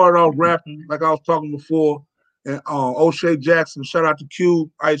I started off rapping, like I was talking before, and O'Shea Jackson, shout out to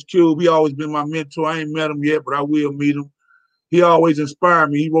Cube, Ice Cube. He always been my mentor. I ain't met him yet, but I will meet him. he always inspired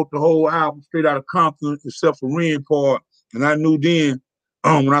me. He wrote the whole album straight out of Compton, except for Ren part. And I knew then,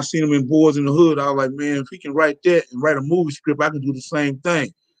 when I seen him in Boys in the Hood, I was like, man, if he can write that and write a movie script, I can do the same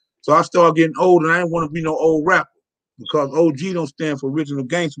thing. So I started getting old, and I didn't want to be no old rapper because OG don't stand for original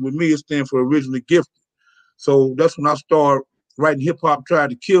gangster. With me, it stands for originally gifted. So that's when I started writing Hip Hop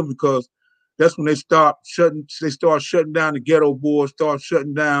Tried to Kill Me, because that's when they start shutting down the Ghetto Boys, start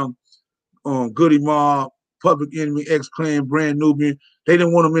shutting down Goody Mob, Public Enemy, X-Clan, Brand Nubian. They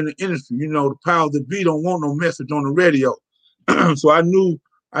didn't want them in the industry. You know, the powers that be don't want no message on the radio. So I knew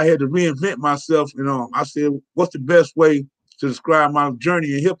I had to reinvent myself. And I said, what's the best way to describe my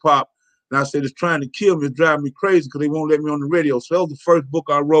journey in hip hop? And I said, it's trying to kill me. It's driving me crazy because they won't let me on the radio. So that was the first book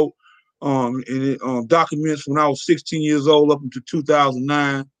I wrote. And it documents when I was 16 years old up until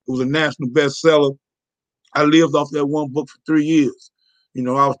 2009. It was a national bestseller. I lived off that one book for 3 years. You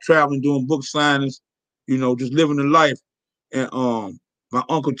know, I was traveling, doing book signings, you know, just living the life. And my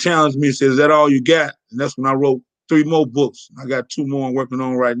uncle challenged me and said, is that all you got? And that's when I wrote 3 more books. I got 2 more I'm working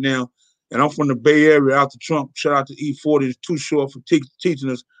on right now. And I'm from the Bay Area, out to Trump. Shout out to E40. It's too short for teaching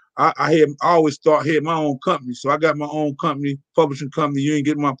us. I always had my own company. So I got my own company, publishing company. You ain't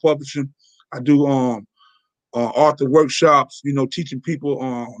getting my publishing. I do author workshops, you know, teaching people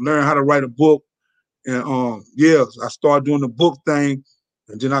learn how to write a book. And yeah, I started doing the book thing.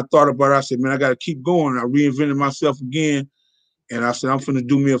 And then I thought about it. I said, man, I got to keep going. I reinvented myself again. And I said, I'm finna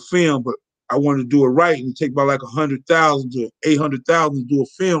do me a film, but I wanted to do it right. And take about like 100,000 to 800,000 to do a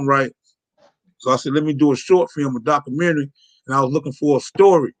film right. So I said, let me do a short film, a documentary. And I was looking for a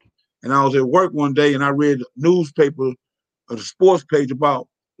story. And I was at work one day and I read the newspaper, the sports page about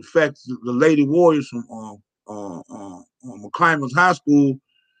the fact that the Lady Warriors from McClymonds High School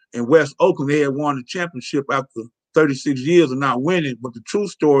in West Oakland, they had won the championship after 36 years of not winning. But the true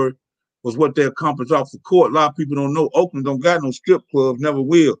story was what they accomplished off the court. A lot of people don't know Oakland don't got no strip clubs, never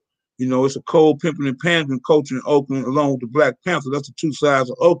will. You know, it's a cold pimping and pandering culture in Oakland along with the Black Panther. That's the 2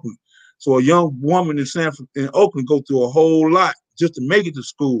 sides of Oakland. So a young woman in Oakland go through a whole lot just to make it to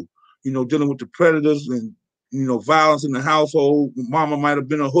school, you know, dealing with the predators and, you know, violence in the household. Mama might have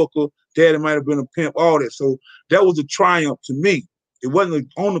been a hooker, daddy might have been a pimp, all that. So that was a triumph to me. It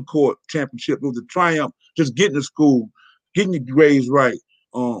wasn't on the court championship. It was a triumph just getting to school, getting your grades right,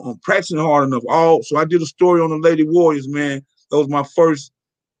 practicing hard enough. So I did a story on the Lady Warriors, man. That was my first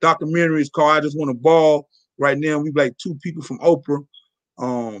documentary. It's called I Just Want to Ball. Right now, we like 2 people from Oprah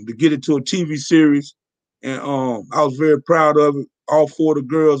to get it to a TV series. And I was very proud of it. All 4 of the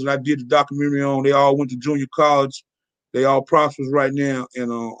girls that I did the documentary on, they all went to junior college. They all prosperous right now.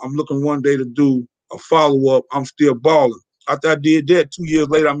 And I'm looking one day to do a follow-up, I'm Still Balling. After I did that, 2 years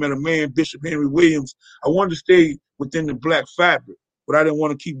later, I met a man, Bishop Henry Williams. I wanted to stay within the Black fabric, but I didn't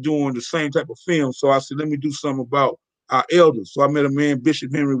want to keep doing the same type of film. So I said, let me do something about our elders. So I met a man,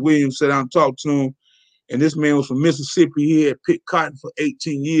 Bishop Henry Williams, sat down and talked to him. And this man was from Mississippi. He had picked cotton for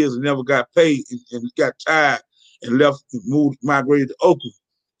 18 years and never got paid and got tired and left and migrated to Oakland.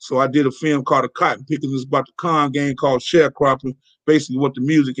 So I did a film called The Cotton Pickers. It's about the con game called Sharecropping, basically what the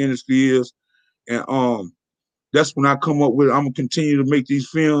music industry is. And that's when I come up with it. I'm going to continue to make these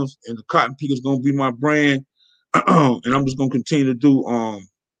films, and The Cotton Pickers is going to be my brand. And I'm just going to continue to do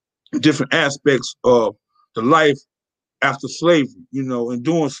different aspects of the life after slavery, you know, and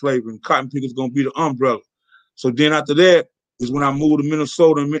during slavery. And Cotton Pickers is going to be the umbrella. So then after that is when I moved to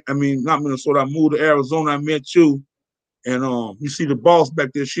Minnesota. I mean, not Minnesota. I moved to Arizona. I met you. And you see the boss back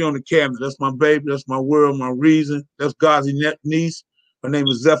there. She on the cabinet. That's my baby. That's my world, my reason. That's Ghazi niece. Her name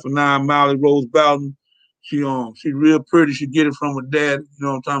is Zephaniah Miley Rose Bowden. She real pretty. She get it from her dad. You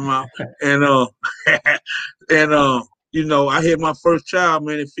know what I'm talking about? And you know, I had my first child,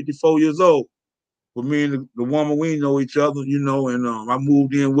 man, at 54 years old. With me and the woman, we know each other, you know, and I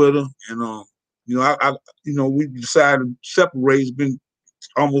moved in with her, and you know, we decided to separate. It's been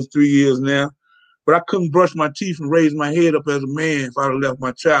almost 3 years now, but I couldn't brush my teeth and raise my head up as a man if I'd have left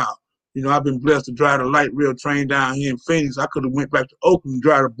my child. You know, I've been blessed to drive the light rail train down here in Phoenix. I could have went back to Oakland and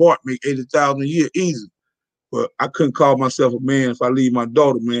drive a BART, make $80,000 a year easy. But I couldn't call myself a man if I leave my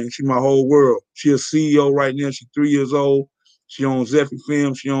daughter, man. She's my whole world. She's a CEO right now. She's 3 years old. She owns Zeffy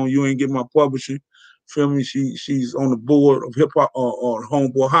Film. She owns You Ain't Get My Publishing. Feel me? She's on the board of Hip Hop or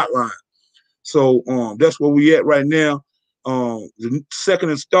Homeboy Hotline. So that's where we at right now. The second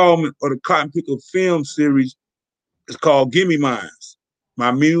installment of the Cotton Picker film series is called Gimme Mines.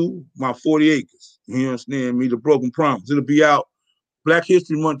 My Mule, My 40 Acres. You understand me? The Broken Promise. It'll be out Black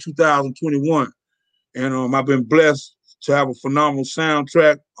History Month 2021. And I've been blessed to have a phenomenal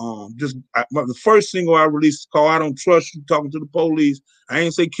soundtrack. The first single I released is called I Don't Trust You, talking to the police. I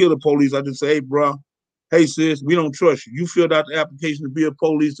ain't say kill the police. I just say, hey, bro, hey sis, we don't trust you. You filled out the application to be a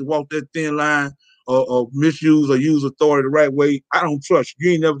police to walk that thin line or misuse or use authority the right way. I don't trust you.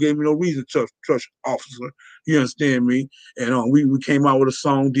 You ain't never gave me no reason to trust officer. You understand me? And we came out with a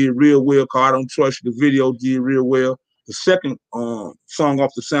song, did real well, called I Don't Trust You. The video did real well. The second song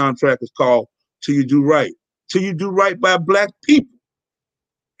off the soundtrack is called Till You Do Right. Till You Do Right by Black people.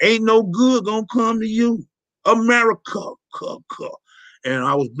 Ain't no good gonna come to you. America. And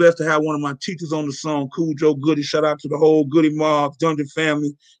I was blessed to have one of my teachers on the song, Cool Joe Goody. Shout out to the whole Goody Mob, Dungeon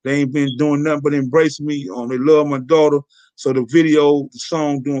family. They ain't been doing nothing but embracing me. They love my daughter. So the video, the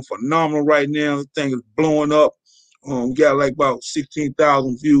song doing phenomenal right now. The thing is blowing up. We got like about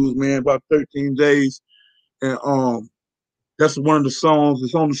 16,000 views, man, about 13 days. And that's one of the songs.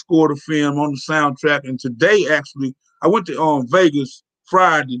 It's on the score of the film, on the soundtrack. And today, actually, I went to Vegas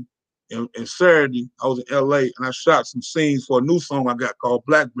Friday and Saturday. I was in LA and I shot some scenes for a new song I got called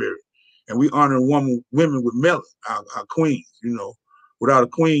Blackberry. And we honor women with melon, our queens. Without a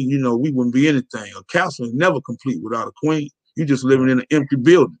queen, we wouldn't be anything. A castle is never complete without a queen. You just living in an empty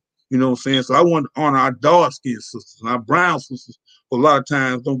building. You know what I'm saying? So I wanted to honor our dark-skinned sisters and our brown sisters, who a lot of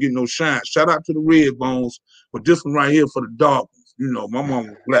times don't get no shine. Shout out to the red bones, but this one right here for the dark ones. My mom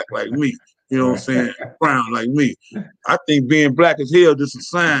was black like me. You know what I'm saying? Brown like me. I think being black as hell just a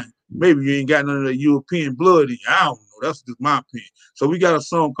sign. Maybe you ain't got none of the European blood in you. I don't know. That's just my opinion. So we got a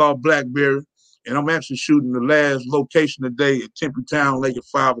song called Blackberry, and I'm actually shooting the last location today at Tempe Town Lake at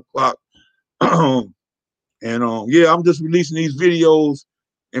 5 o'clock. Yeah, I'm just releasing these videos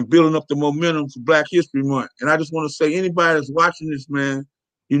and building up the momentum for Black History Month. And I just want to say, anybody that's watching this, man,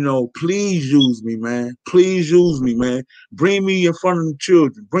 please use me, man. Please use me, man. Bring me in front of the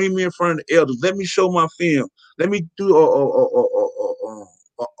children. Bring me in front of the elders. Let me show my film. Let me do a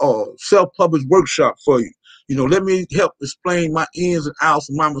self-published workshop for you. Let me help explain my ins and outs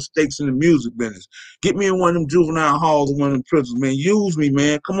and my mistakes in the music business. Get me in one of them juvenile halls or one of them prisons, man. Use me,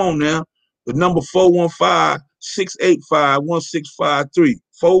 man. Come on now. The number 415-685-1653.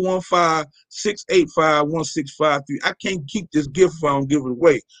 415-685-1653. I can't keep this gift if I don't give it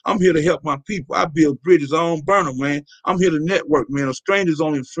away. I'm here to help my people. I build bridges. I don't burn them, man. I'm here to network, man. A stranger's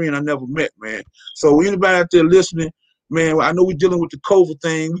only a friend I never met, man. So anybody out there listening, man, I know we're dealing with the COVID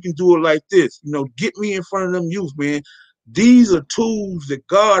thing. We can do it like this. Get me in front of them youth, man. These are tools that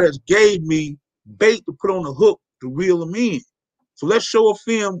God has gave me, bait to put on the hook to reel them in. So let's show a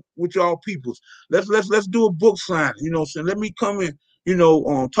film with y'all peoples. Let's do a book signing. You know what I'm saying? Let me come in,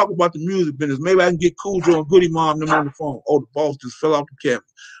 talk about the music business. Maybe I can get Cool Joe and Goody Mom them on the phone. Oh, the boss just fell off the cabinet.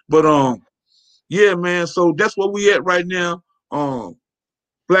 But yeah, man. So that's where we at right now.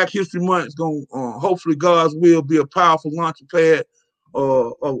 Black History Month is going to, hopefully God's will, be a powerful launching pad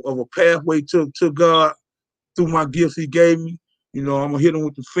of a pathway to God through my gifts he gave me. I'm going to hit them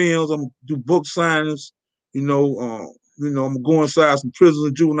with the films. I'm going to do book signings. I'm going to go inside some prisons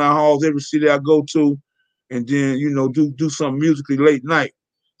and juvenile halls, every city I go to, and then, do something musically late night.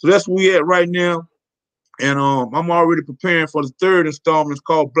 So that's where we at right now. And I'm already preparing for the third installment. It's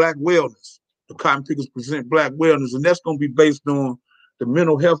called Black Wellness. The Cotton Pickers present Black Wellness, and that's going to be based on the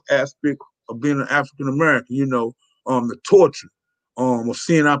mental health aspect of being an African American. The torture of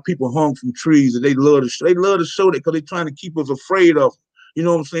seeing our people hung from trees, and they love to show that because they're trying to keep us afraid of them. You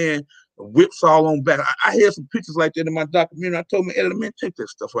know what I'm saying? The whips all on back. I had some pictures like that in my documentary. I told my editor, man, take that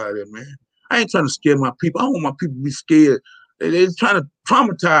stuff out of there, man. I ain't trying to scare my people. I don't want my people to be scared. They're trying to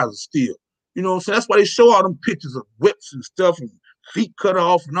traumatize us still. You know what I'm saying? That's why they show all them pictures of whips and stuff and feet cut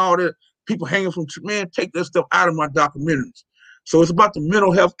off and all that. People hanging from trees. Man, take that stuff out of my documentaries. So it's about the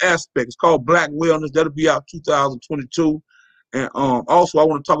mental health aspect. It's called Black Wellness. That'll be out 2022. And also, I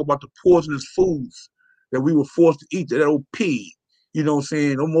want to talk about the poisonous foods that we were forced to eat, that old pig, you know what I'm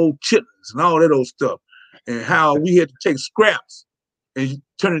saying, them old chitlins and all that old stuff, and how we had to take scraps and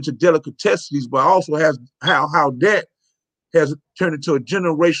turn it into delicatessens, but also how that has turned into a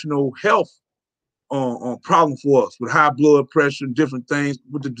generational health problem for us with high blood pressure and different things.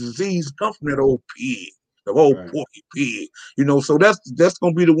 With the disease come from that old pig, the old porky pig, So that's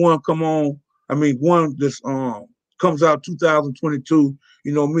gonna be the one come on. I mean, one that's comes out 2022.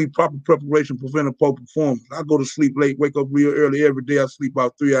 Me, proper preparation, preventive poor performance. I go to sleep late, wake up real early every day. I sleep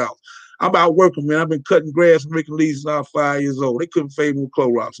about 3 hours. I'm out working, man. I've been cutting grass and making leaves since I was 5 years old. They couldn't fade me with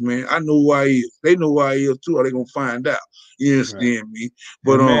Clorox, man. I know who I is. They know who I is too. Are they gonna find out? You understand me?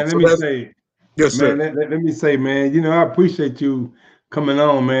 But man, let me say, yes, sir. Man, let me say, man. I appreciate you coming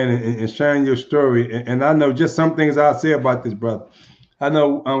on, man, and sharing your story. And I know just some things I'll say about this brother. I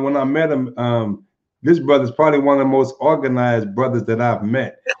know when I met him, this brother's probably one of the most organized brothers that I've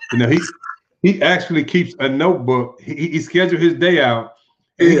met. He actually keeps a notebook. He scheduled his day out,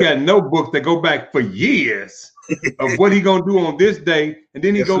 and he got notebooks that go back for years of what he gonna do on this day, and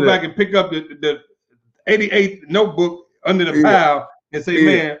then he go back and pick up the 88th notebook under the pile and say,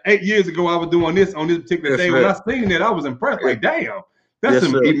 man, 8 years ago I was doing this on this particular day. When I seen that, I was impressed. Like, damn, that's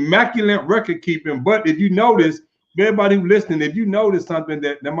some immaculate record keeping. But if you notice, everybody listening, if you notice something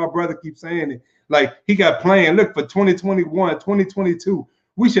that my brother keeps saying, like he got planned, look, for 2021, 2022,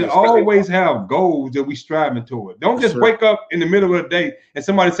 we should always have goals that we striving toward. Don't just wake up in the middle of the day and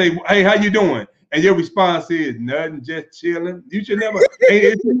somebody say, hey, how you doing? And your response is nothing, just chilling. You should never,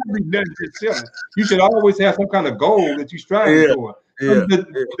 it should never be nothing, just chilling. You should always have some kind of goal that you striving toward,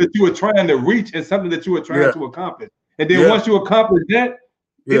 that you are trying to reach, and something that you are trying to accomplish. And then once you accomplish that,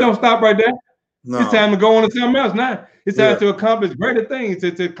 it don't stop right there. No. It's time to go on to something else now. It's time to accomplish greater things,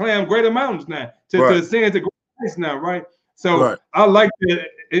 to climb greater mountains now, to ascend to greater heights now, right? So I like that,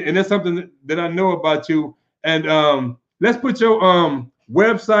 and that's something that I know about you. And let's put your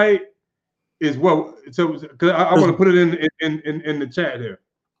website is what. So because I want to put it in the chat here.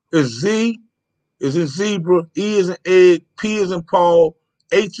 It's Z is in zebra, E is in egg, P is in Paul,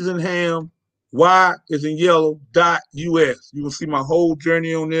 H is in ham, Y is in yellow, .us. You will see my whole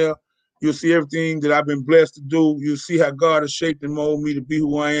journey on there. You'll see everything that I've been blessed to do. You'll see how God has shaped and molded me to be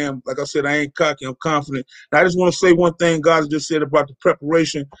who I am. Like I said, I ain't cocky, I'm confident. And I just want to say one thing God has just said about the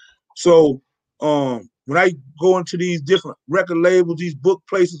preparation. So when I go into these different record labels, these book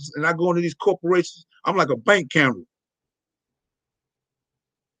places, and I go into these corporations, I'm like a bank camera.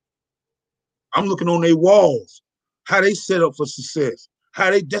 I'm looking on their walls, how they set up for success.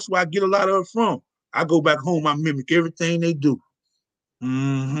 That's where I get a lot of it from. I go back home, I mimic everything they do.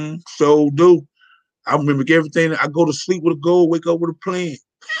 So do. I mimic everything. I go to sleep with a goal, wake up with a plan.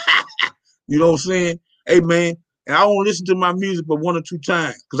 You know what I'm saying? Hey, man, and I don't listen to my music but 1 or 2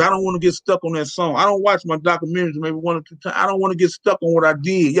 times because I don't want to get stuck on that song. I don't watch my documentaries maybe 1 or 2 times. I don't want to get stuck on what I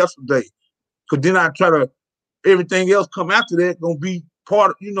did yesterday because then I try to, everything else come after that going to be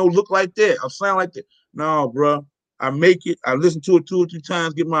part of, look like that or sound like that. No, bro. I make it. I listen to it 2 or 3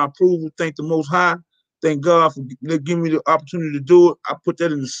 times, get my approval, thank the Most High. Thank God for giving me the opportunity to do it. I put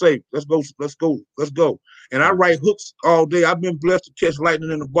that in the safe. Let's go, let's go, let's go. And I write hooks all day. I've been blessed to catch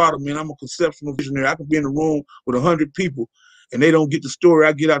lightning in the bottle, man. I'm a conceptual visionary. I could be in a room with 100 people and they don't get the story.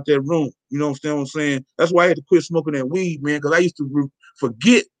 I get out that room. You know what I'm saying? That's why I had to quit smoking that weed, man, because I used to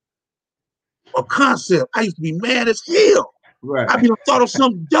forget a concept. I used to be mad as hell. Right. I be thought of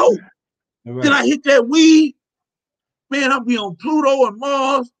something dope. Right. Then I hit that weed. Man, I'll be on Pluto and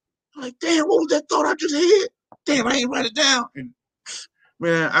Mars. I'm like, damn, what was that thought I just had? Damn, I ain't write it down. And,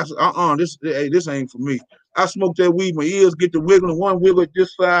 man, I said, this ain't for me. I smoked that weed, my ears get to wiggling, one wiggle at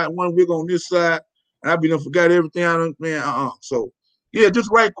this side, one wiggle on this side, and I be done forgot everything I done, man, So, yeah,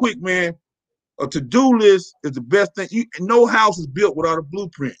 just right quick, man. A to-do list is the best thing. No house is built without a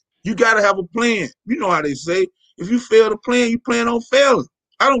blueprint. You got to have a plan. You know how they say, if you fail to plan, you plan on failing.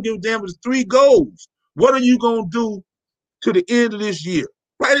 I don't give a damn if it's 3 goals. What are you going to do to the end of this year?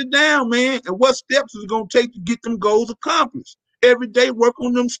 Write it down, man. And what steps is it going to take to get them goals accomplished? Every day, work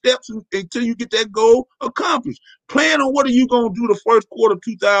on them steps until you get that goal accomplished. Plan on what are you going to do the first quarter of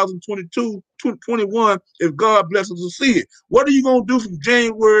 2022, 2021, if God blesses us to see it. What are you going to do from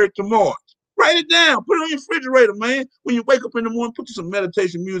January to March? Write it down. Put it on your refrigerator, man. When you wake up in the morning, put some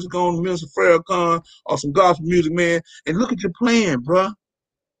meditation music on, Minister Farrakhan, or some gospel music, man, and look at your plan, bro.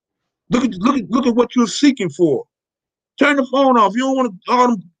 Look at what you're seeking for. Turn the phone off. You don't want all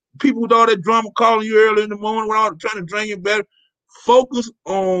them people with all that drama calling you early in the morning, with all trying to drain you better. Focus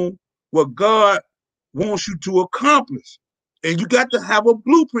on what God wants you to accomplish. And you got to have a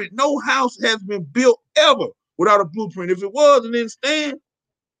blueprint. No house has been built ever without a blueprint. If it was, it didn't stand.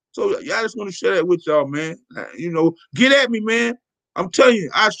 So I just want to share that with y'all, man. Get at me, man. I'm telling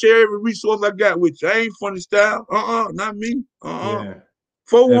you, I share every resource I got with you. I ain't funny style. Not me. Yeah.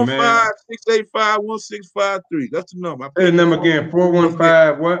 415-685-1653. That's the number. Hey, the number again,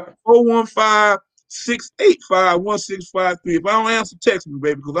 415 what? 415-685-1653. If I don't answer, text me,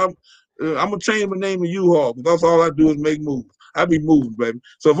 baby, because I'm gonna change my name to U-Haul, because that's all I do is make moves. I be moving, baby.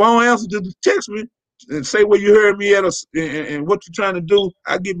 So if I don't answer, just text me and say where you heard me at and what you're trying to do.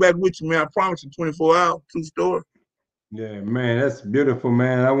 I get back with you, man. I promise you, 24 hours, true story. Yeah, man, that's beautiful,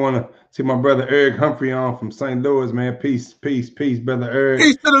 man. I want to see my brother Eric Humphrey on from St. Louis, man. Peace, brother Eric.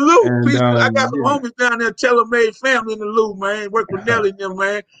 Peace to the Lou. Peace. I got some homies down there, Tailor-Made Family in the Lou, man. Work with Nelly and them,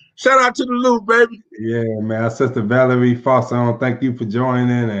 man. Shout out to the Lou, baby. Yeah, man. Our sister Valerie Foster, thank you for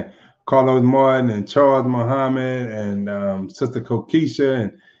joining, and Carlos Martin and Charles Muhammad and sister Kokisha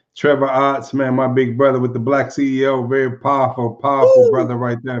and Trevor Otts, man, my big brother with the Black CEO, very powerful brother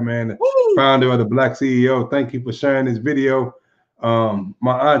right there, man. The founder of the Black CEO. Thank you for sharing this video.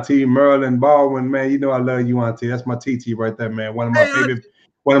 My auntie Marilyn Baldwin, man, you know I love you, auntie. That's my TT right there, man. One of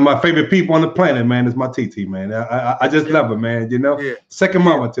my favorite people on the planet, man, is my TT, man. I just love her, man. You know, second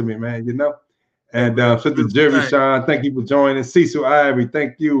mama to me, man. You know, and Sister Jerry Sean, thank you for joining. Cecil Ivory,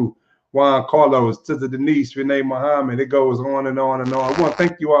 thank you. Juan Carlos, Sister Denise, Renee Muhammad. It goes on and on and on. I want to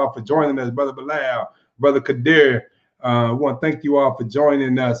thank you all for joining us, Brother Bilal, Brother Kadir. I want to thank you all for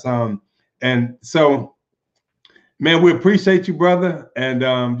joining us. And so, man, we appreciate you, brother.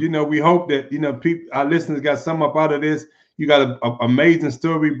 And, you know, we hope that, you know, our listeners got some up out of this. You got an amazing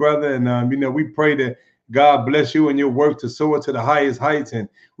story, brother. And, you know, we pray that God bless you and your work to soar to the highest heights. And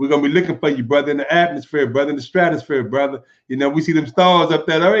we're going to be looking for you, brother, in the atmosphere, brother, in the stratosphere, brother. You know, we see them stars up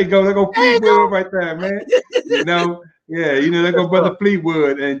there. There you go. There go Fleetwood right there, man. You know, yeah, you know, there go Brother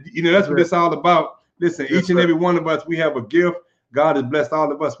Fleetwood. And, you know, that's what it's all about. Listen, each and every one of us, we have a gift. God has blessed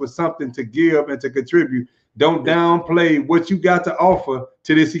all of us with something to give and to contribute. Don't downplay what you got to offer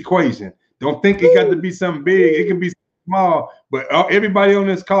to this equation. Don't think it got to be something big. It can be small, but everybody on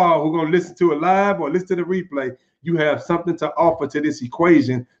this call who's going to listen to it live or listen to the replay, you have something to offer to this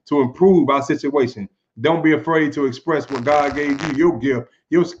equation to improve our situation. Don't be afraid to express what God gave you, your gift,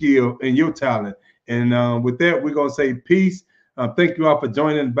 your skill, and your talent. And with that, we're going to say peace. Thank you all for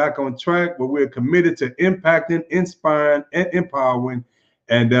joining Back on Track, where we're committed to impacting, inspiring, and empowering.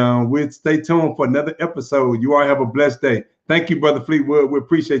 And we'll stay tuned for another episode. You all have a blessed day. Thank you, Brother Fleetwood. We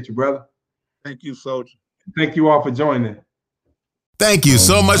appreciate you, brother. Thank you, Soldier. Thank you all for joining. Thank you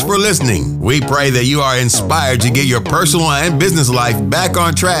so much for listening. We pray that you are inspired to get your personal and business life back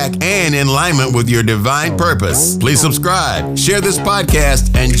on track and in alignment with your divine purpose. Please subscribe, share this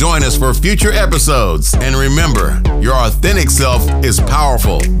podcast, and join us for future episodes. And remember, your authentic self is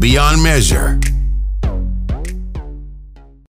powerful beyond measure.